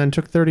 30 and then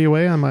took 30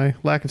 away on my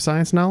lack of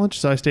science knowledge,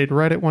 so I stayed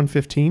right at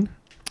 115.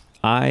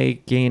 I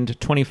gained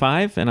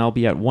 25, and I'll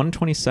be at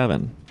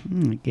 127.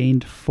 I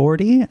gained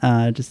 40,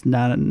 just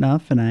not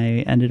enough, and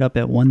I ended up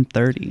at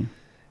 130.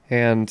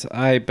 And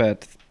I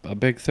bet a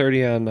big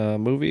 30 on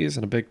movies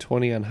and a big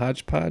 20 on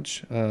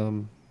Hodgepodge,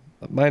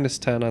 minus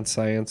 10 on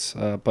science,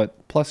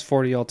 but plus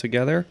 40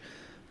 altogether.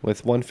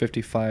 With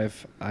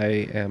 155, I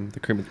am the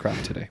cream of the crop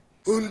today.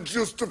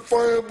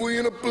 Unjustifiably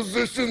in a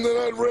position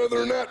that I'd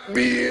rather not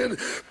be in,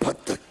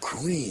 but the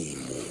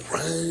cream will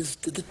rise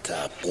to the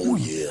top. Oh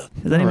yeah.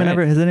 Has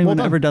anyone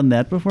ever done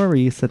that before, where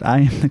you said, "I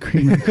am the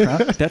cream of the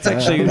crop"? That's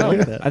actually.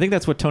 I think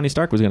that's what Tony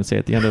Stark was going to say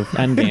at the end of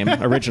Endgame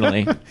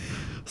originally.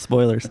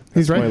 Spoilers.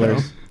 He's right, though.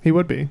 He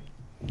would be.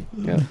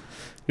 Yeah,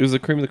 he was the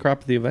cream of the crop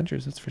of the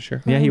Avengers. That's for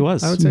sure. Yeah, he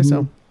was. I would say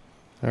so.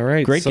 All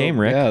right, great game,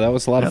 Rick. Yeah, that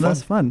was a lot of fun. That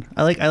was fun.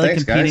 I like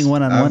competing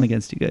one-on-one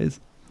against you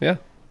guys. Yeah.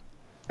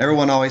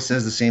 Everyone always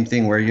says the same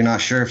thing where you're not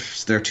sure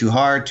if they're too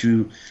hard,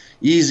 too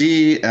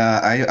easy.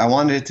 I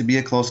wanted it to be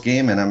a close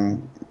game, and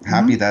I'm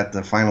happy that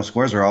the final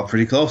scores are all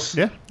pretty close.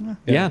 Yeah.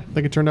 I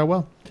think it turned out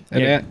well.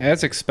 And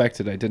as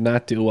expected, I did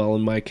not do well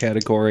in my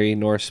category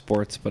nor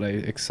sports, but I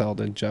excelled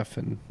in Jeff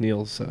and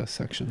Neil's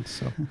sections.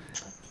 So,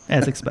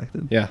 as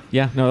expected. Yeah.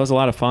 No, it was a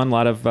lot of fun. A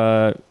lot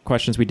of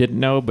questions we didn't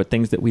know, but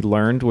things that we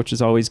learned, which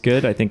is always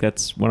good. I think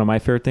that's one of my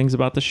favorite things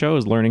about the show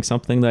is learning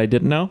something that I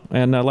didn't know,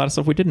 and a lot of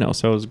stuff we did know.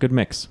 So it was a good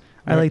mix.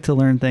 I like to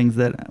learn things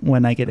that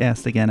when I get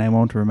asked again, I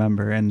won't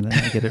remember, and then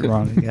I get it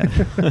wrong again.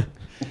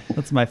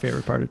 That's my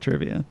favorite part of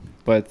trivia.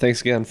 But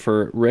thanks again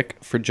for Rick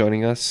for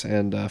joining us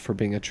and for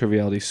being a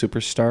Triviality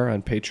superstar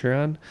on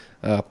Patreon.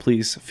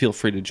 Please feel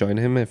free to join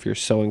him if you're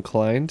so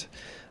inclined.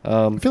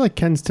 I feel like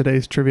Ken's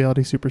today's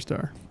Triviality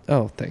superstar.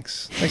 Oh,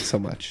 thanks. Thanks so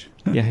much.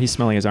 Yeah, he's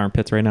smelling his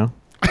armpits right now.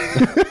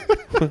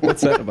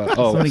 What's that about?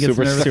 Oh,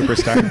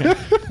 superstar.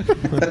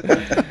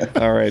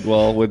 All right.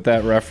 Well, with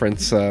that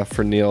reference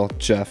for Neil,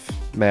 Jeff,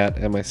 Matt,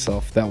 and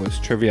myself, that was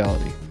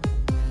Triviality.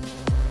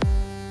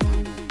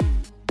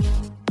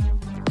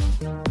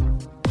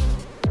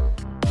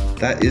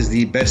 That is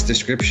the best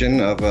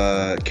description of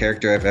a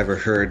character I've ever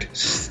heard.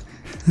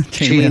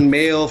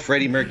 Chainmail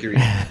Freddie Mercury.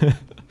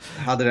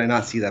 How did I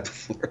not see that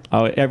before?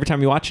 Oh, every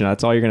time you watch it,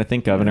 that's all you're going to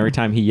think of. And every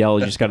time he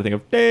yells, you just got to think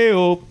of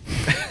Dale.